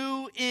to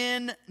new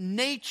in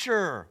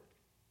nature.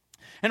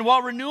 And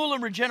while renewal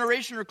and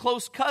regeneration are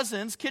close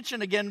cousins,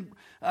 Kitchen again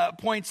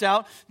points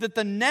out that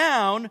the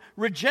noun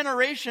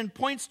regeneration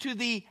points to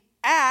the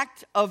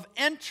act of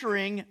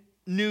entering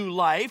new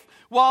life,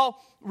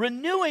 while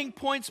renewing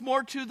points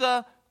more to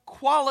the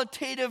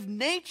qualitative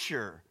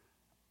nature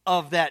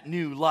of that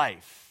new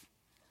life.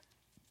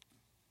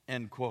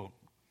 End quote.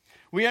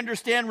 We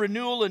understand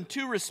renewal in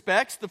two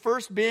respects. The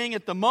first being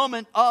at the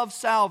moment of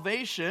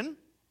salvation.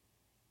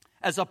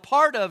 As a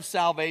part of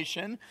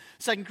salvation,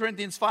 2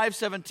 Corinthians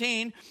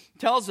 5:17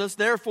 tells us,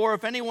 therefore,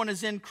 if anyone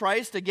is in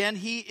Christ, again,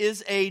 he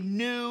is a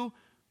new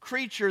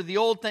creature. The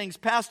old things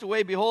passed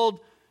away. Behold,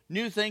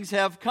 new things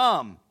have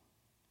come.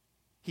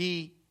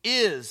 He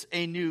is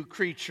a new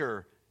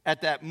creature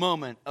at that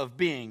moment of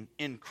being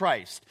in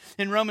Christ.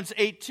 In Romans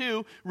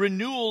 8:2,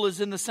 renewal is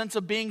in the sense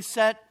of being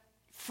set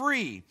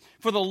free.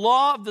 For the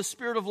law of the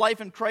Spirit of life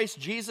in Christ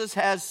Jesus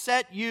has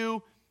set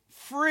you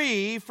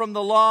free from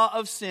the law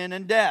of sin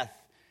and death.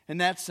 In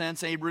that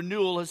sense, a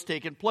renewal has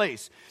taken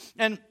place.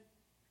 And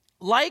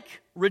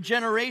like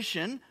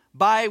regeneration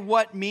by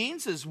what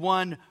means? Is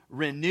one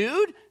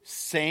renewed?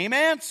 Same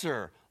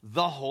answer.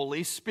 The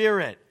Holy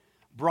Spirit.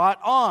 Brought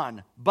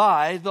on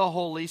by the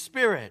Holy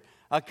Spirit.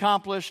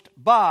 Accomplished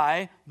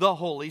by the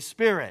Holy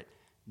Spirit.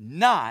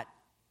 Not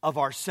of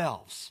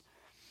ourselves.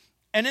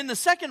 And in the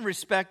second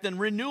respect, then,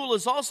 renewal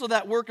is also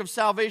that work of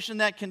salvation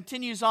that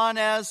continues on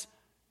as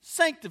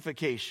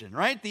sanctification,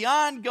 right? The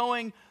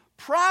ongoing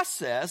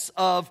process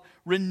of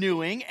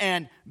renewing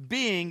and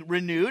being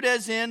renewed,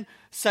 as in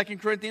 2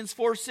 Corinthians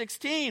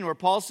 4:16, where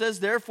Paul says,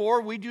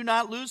 "Therefore we do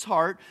not lose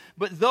heart,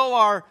 but though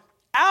our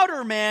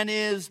outer man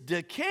is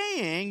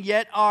decaying,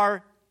 yet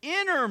our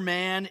inner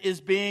man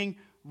is being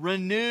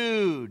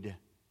renewed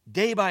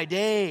day by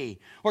day."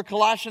 Or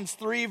Colossians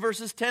 3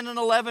 verses 10 and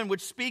 11,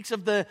 which speaks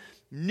of the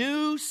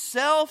new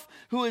self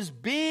who is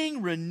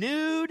being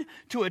renewed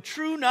to a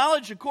true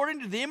knowledge according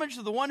to the image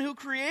of the one who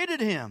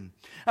created him.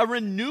 A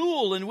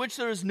renewal in which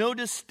there is no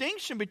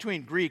distinction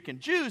between Greek and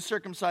Jew,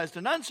 circumcised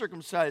and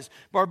uncircumcised,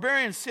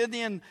 barbarian,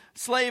 Scythian,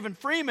 slave and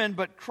freeman,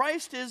 but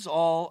Christ is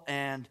all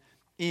and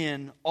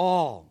in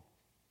all.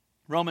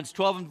 Romans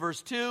 12 and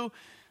verse 2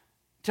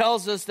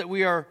 tells us that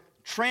we are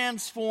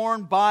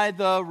transformed by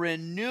the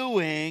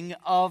renewing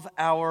of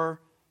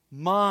our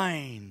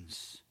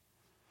minds.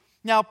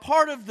 Now,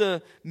 part of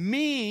the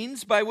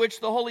means by which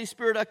the Holy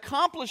Spirit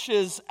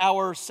accomplishes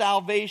our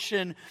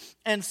salvation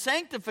and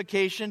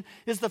sanctification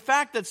is the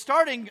fact that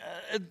starting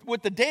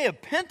with the day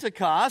of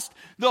Pentecost,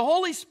 the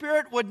Holy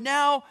Spirit would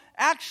now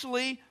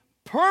actually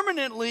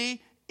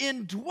permanently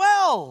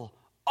indwell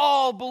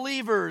all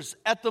believers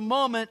at the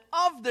moment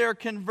of their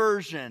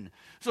conversion.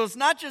 So it's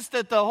not just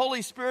that the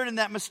Holy Spirit in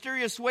that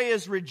mysterious way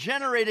is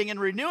regenerating and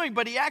renewing,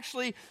 but He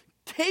actually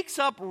takes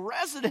up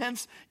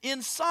residence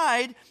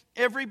inside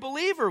every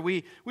believer.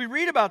 We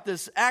read about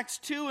this, Acts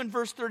 2 and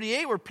verse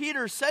 38, where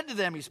Peter said to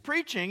them, he's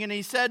preaching, and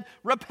he said,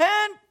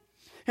 "Repent,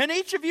 and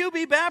each of you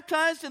be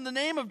baptized in the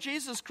name of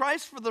Jesus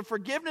Christ for the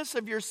forgiveness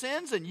of your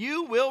sins, and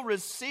you will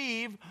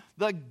receive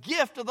the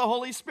gift of the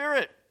Holy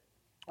Spirit."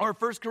 Or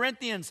 1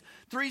 Corinthians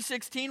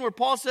 3:16, where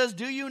Paul says,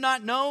 "Do you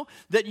not know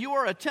that you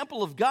are a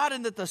temple of God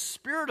and that the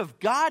Spirit of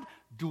God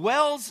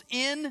dwells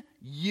in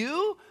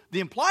you?" The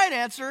implied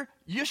answer,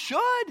 you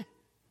should.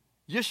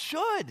 You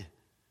should.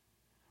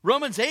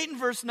 Romans 8 and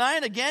verse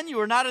 9, again, "You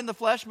are not in the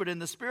flesh, but in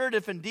the Spirit,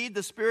 if indeed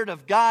the Spirit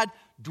of God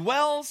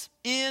dwells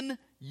in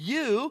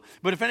you.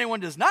 But if anyone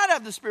does not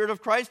have the Spirit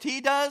of Christ,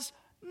 he does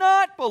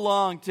not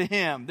belong to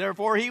him.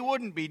 Therefore, he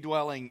wouldn't be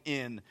dwelling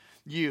in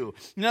you."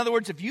 In other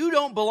words, if you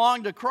don't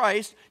belong to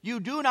Christ, you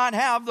do not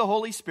have the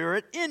Holy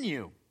Spirit in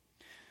you.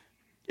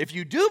 If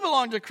you do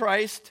belong to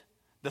Christ,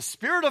 the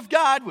Spirit of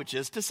God, which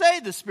is to say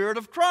the Spirit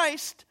of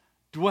Christ,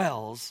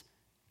 dwells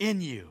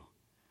in you.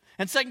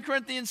 And 2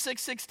 Corinthians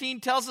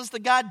 6:16 tells us that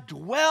God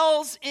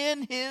dwells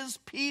in His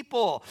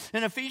people.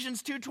 In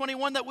Ephesians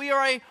 2:21 that we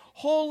are a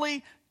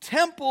holy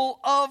temple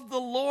of the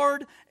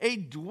Lord, a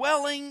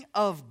dwelling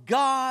of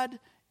God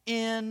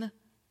in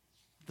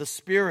the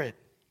Spirit.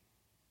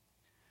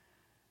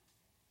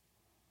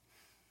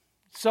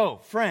 So,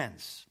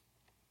 friends,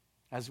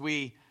 as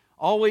we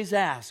always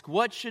ask,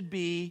 what should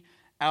be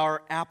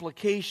our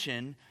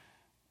application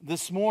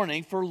this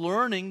morning for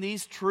learning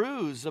these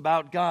truths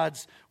about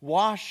God's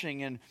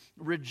washing and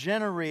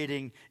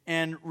regenerating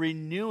and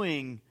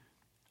renewing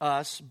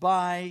us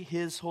by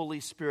His Holy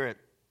Spirit?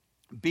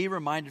 Be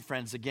reminded,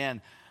 friends,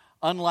 again,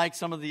 unlike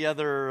some of the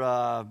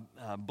other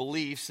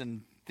beliefs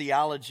and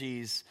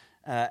theologies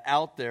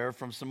out there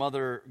from some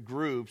other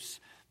groups,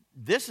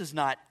 this is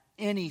not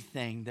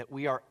anything that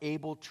we are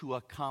able to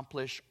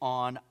accomplish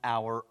on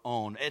our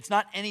own. It's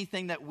not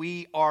anything that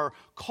we are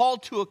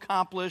called to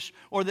accomplish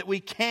or that we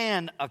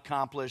can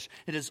accomplish.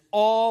 It is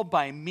all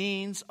by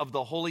means of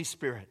the Holy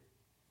Spirit.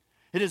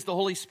 It is the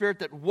Holy Spirit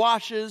that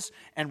washes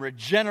and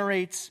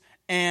regenerates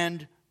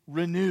and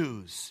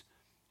renews.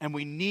 And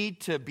we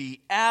need to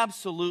be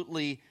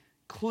absolutely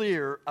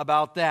clear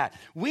about that.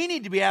 We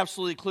need to be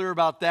absolutely clear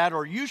about that,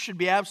 or you should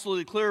be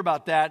absolutely clear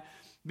about that.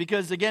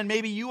 Because again,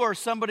 maybe you are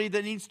somebody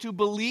that needs to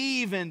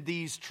believe in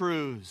these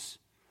truths.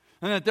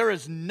 And that there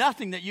is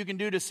nothing that you can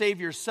do to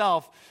save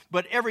yourself,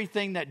 but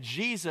everything that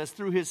Jesus,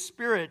 through His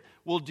Spirit,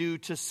 will do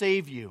to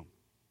save you.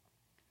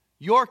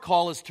 Your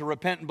call is to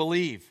repent and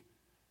believe.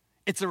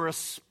 It's a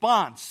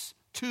response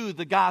to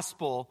the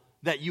gospel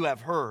that you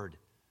have heard.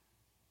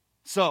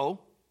 So,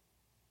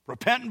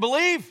 repent and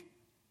believe.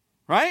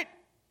 Right?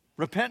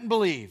 Repent and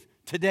believe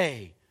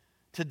today.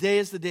 Today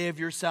is the day of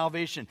your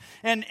salvation.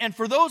 And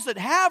for those that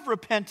have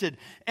repented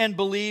and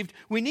believed,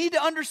 we need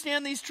to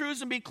understand these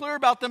truths and be clear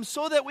about them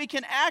so that we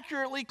can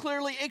accurately,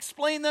 clearly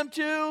explain them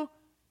to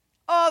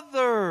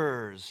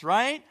others,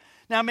 right?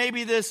 Now,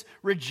 maybe this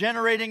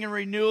regenerating and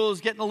renewal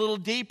is getting a little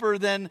deeper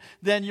than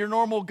your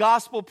normal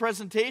gospel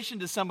presentation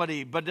to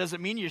somebody, but does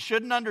it mean you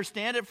shouldn't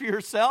understand it for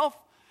yourself?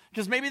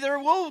 Because maybe there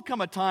will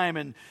come a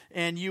time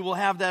and you will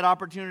have that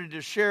opportunity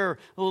to share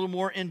a little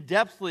more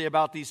in-depthly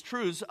about these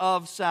truths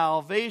of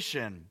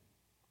salvation.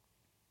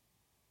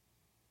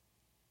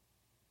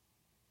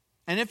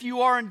 And if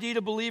you are indeed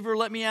a believer,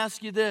 let me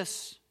ask you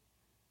this.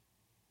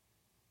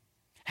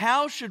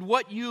 How should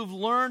what you've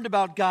learned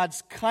about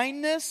God's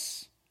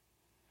kindness,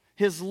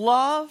 His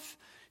love,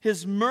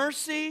 His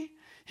mercy,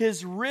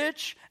 His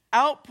rich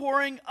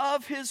outpouring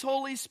of His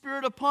Holy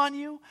Spirit upon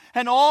you,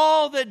 and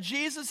all that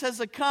Jesus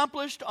has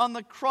accomplished on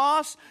the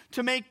cross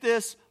to make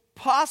this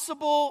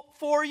possible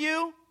for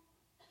you,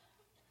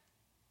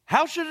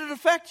 how should it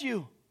affect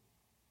you?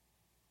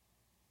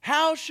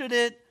 How should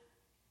it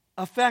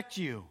affect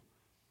you?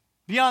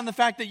 Beyond the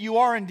fact that you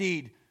are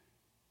indeed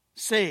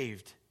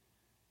saved.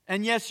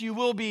 And yes, you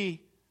will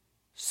be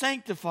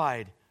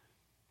sanctified.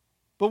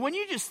 But when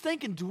you just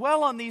think and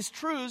dwell on these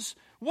truths,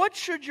 what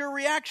should your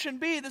reaction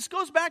be? This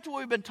goes back to what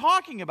we've been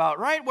talking about,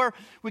 right? Where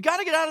we got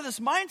to get out of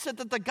this mindset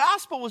that the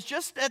gospel was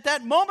just at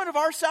that moment of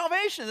our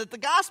salvation, that the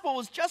gospel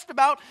was just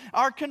about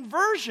our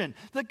conversion.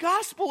 The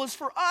gospel is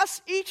for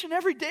us each and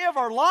every day of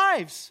our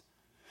lives.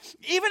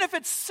 Even if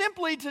it's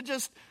simply to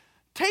just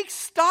take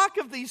stock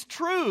of these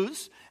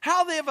truths,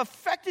 how they have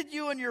affected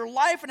you in your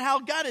life and how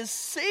God has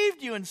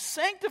saved you and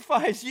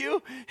sanctifies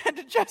you, and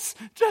to just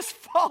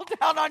fall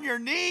down on your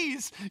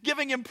knees,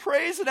 giving Him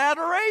praise and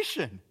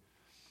adoration.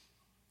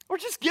 Or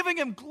just giving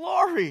Him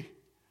glory.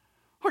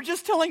 Or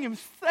just telling Him,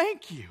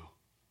 thank you.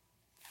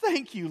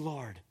 Thank you,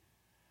 Lord.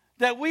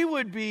 That we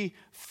would be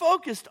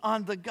focused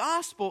on the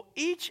gospel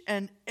each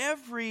and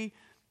every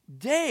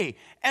day.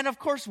 And of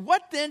course,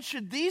 what then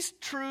should these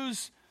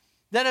truths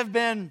that have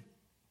been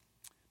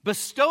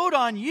bestowed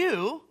on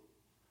you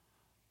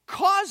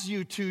cause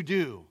you to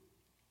do?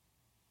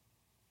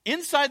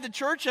 Inside the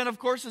church, and of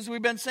course, as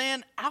we've been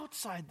saying,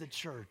 outside the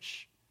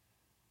church.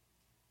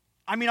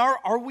 I mean,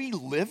 are we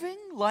living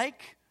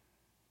like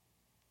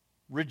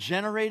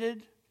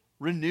regenerated,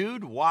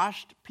 renewed,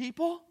 washed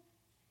people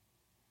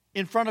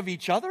in front of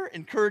each other,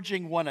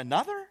 encouraging one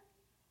another?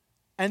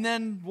 And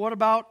then what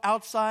about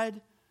outside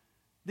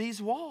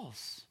these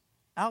walls,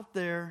 out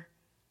there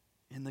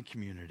in the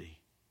community?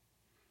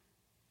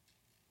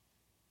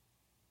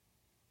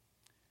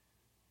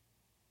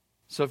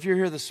 So if you're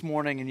here this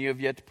morning and you have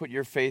yet to put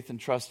your faith and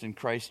trust in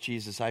Christ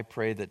Jesus, I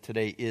pray that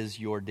today is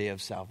your day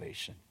of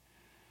salvation.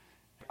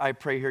 I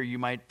pray here you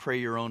might pray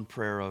your own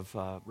prayer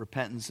of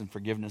repentance and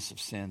forgiveness of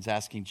sins,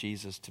 asking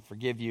Jesus to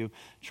forgive you,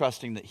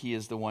 trusting that He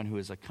is the one who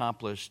has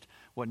accomplished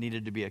what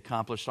needed to be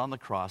accomplished on the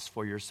cross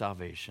for your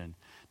salvation.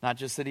 Not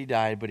just that He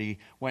died, but He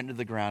went into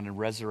the ground and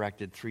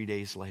resurrected 3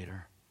 days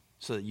later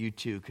so that you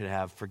too could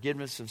have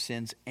forgiveness of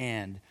sins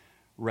and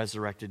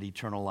resurrected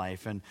eternal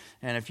life. And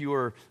if you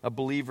were a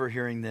believer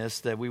hearing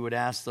this, that we would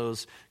ask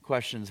those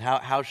questions.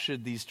 How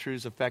should these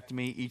truths affect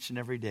me each and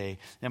every day?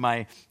 Am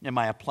I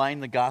applying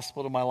the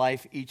gospel to my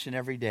life each and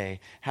every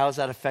day? How is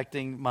that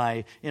affecting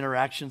my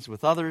interactions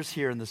with others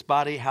here in this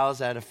body? How is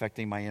that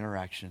affecting my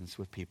interactions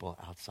with people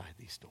outside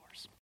these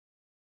doors?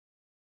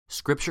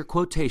 Scripture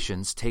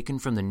quotations taken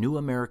from the New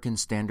American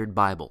Standard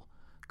Bible.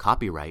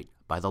 Copyright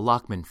by the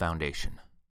Lockman Foundation.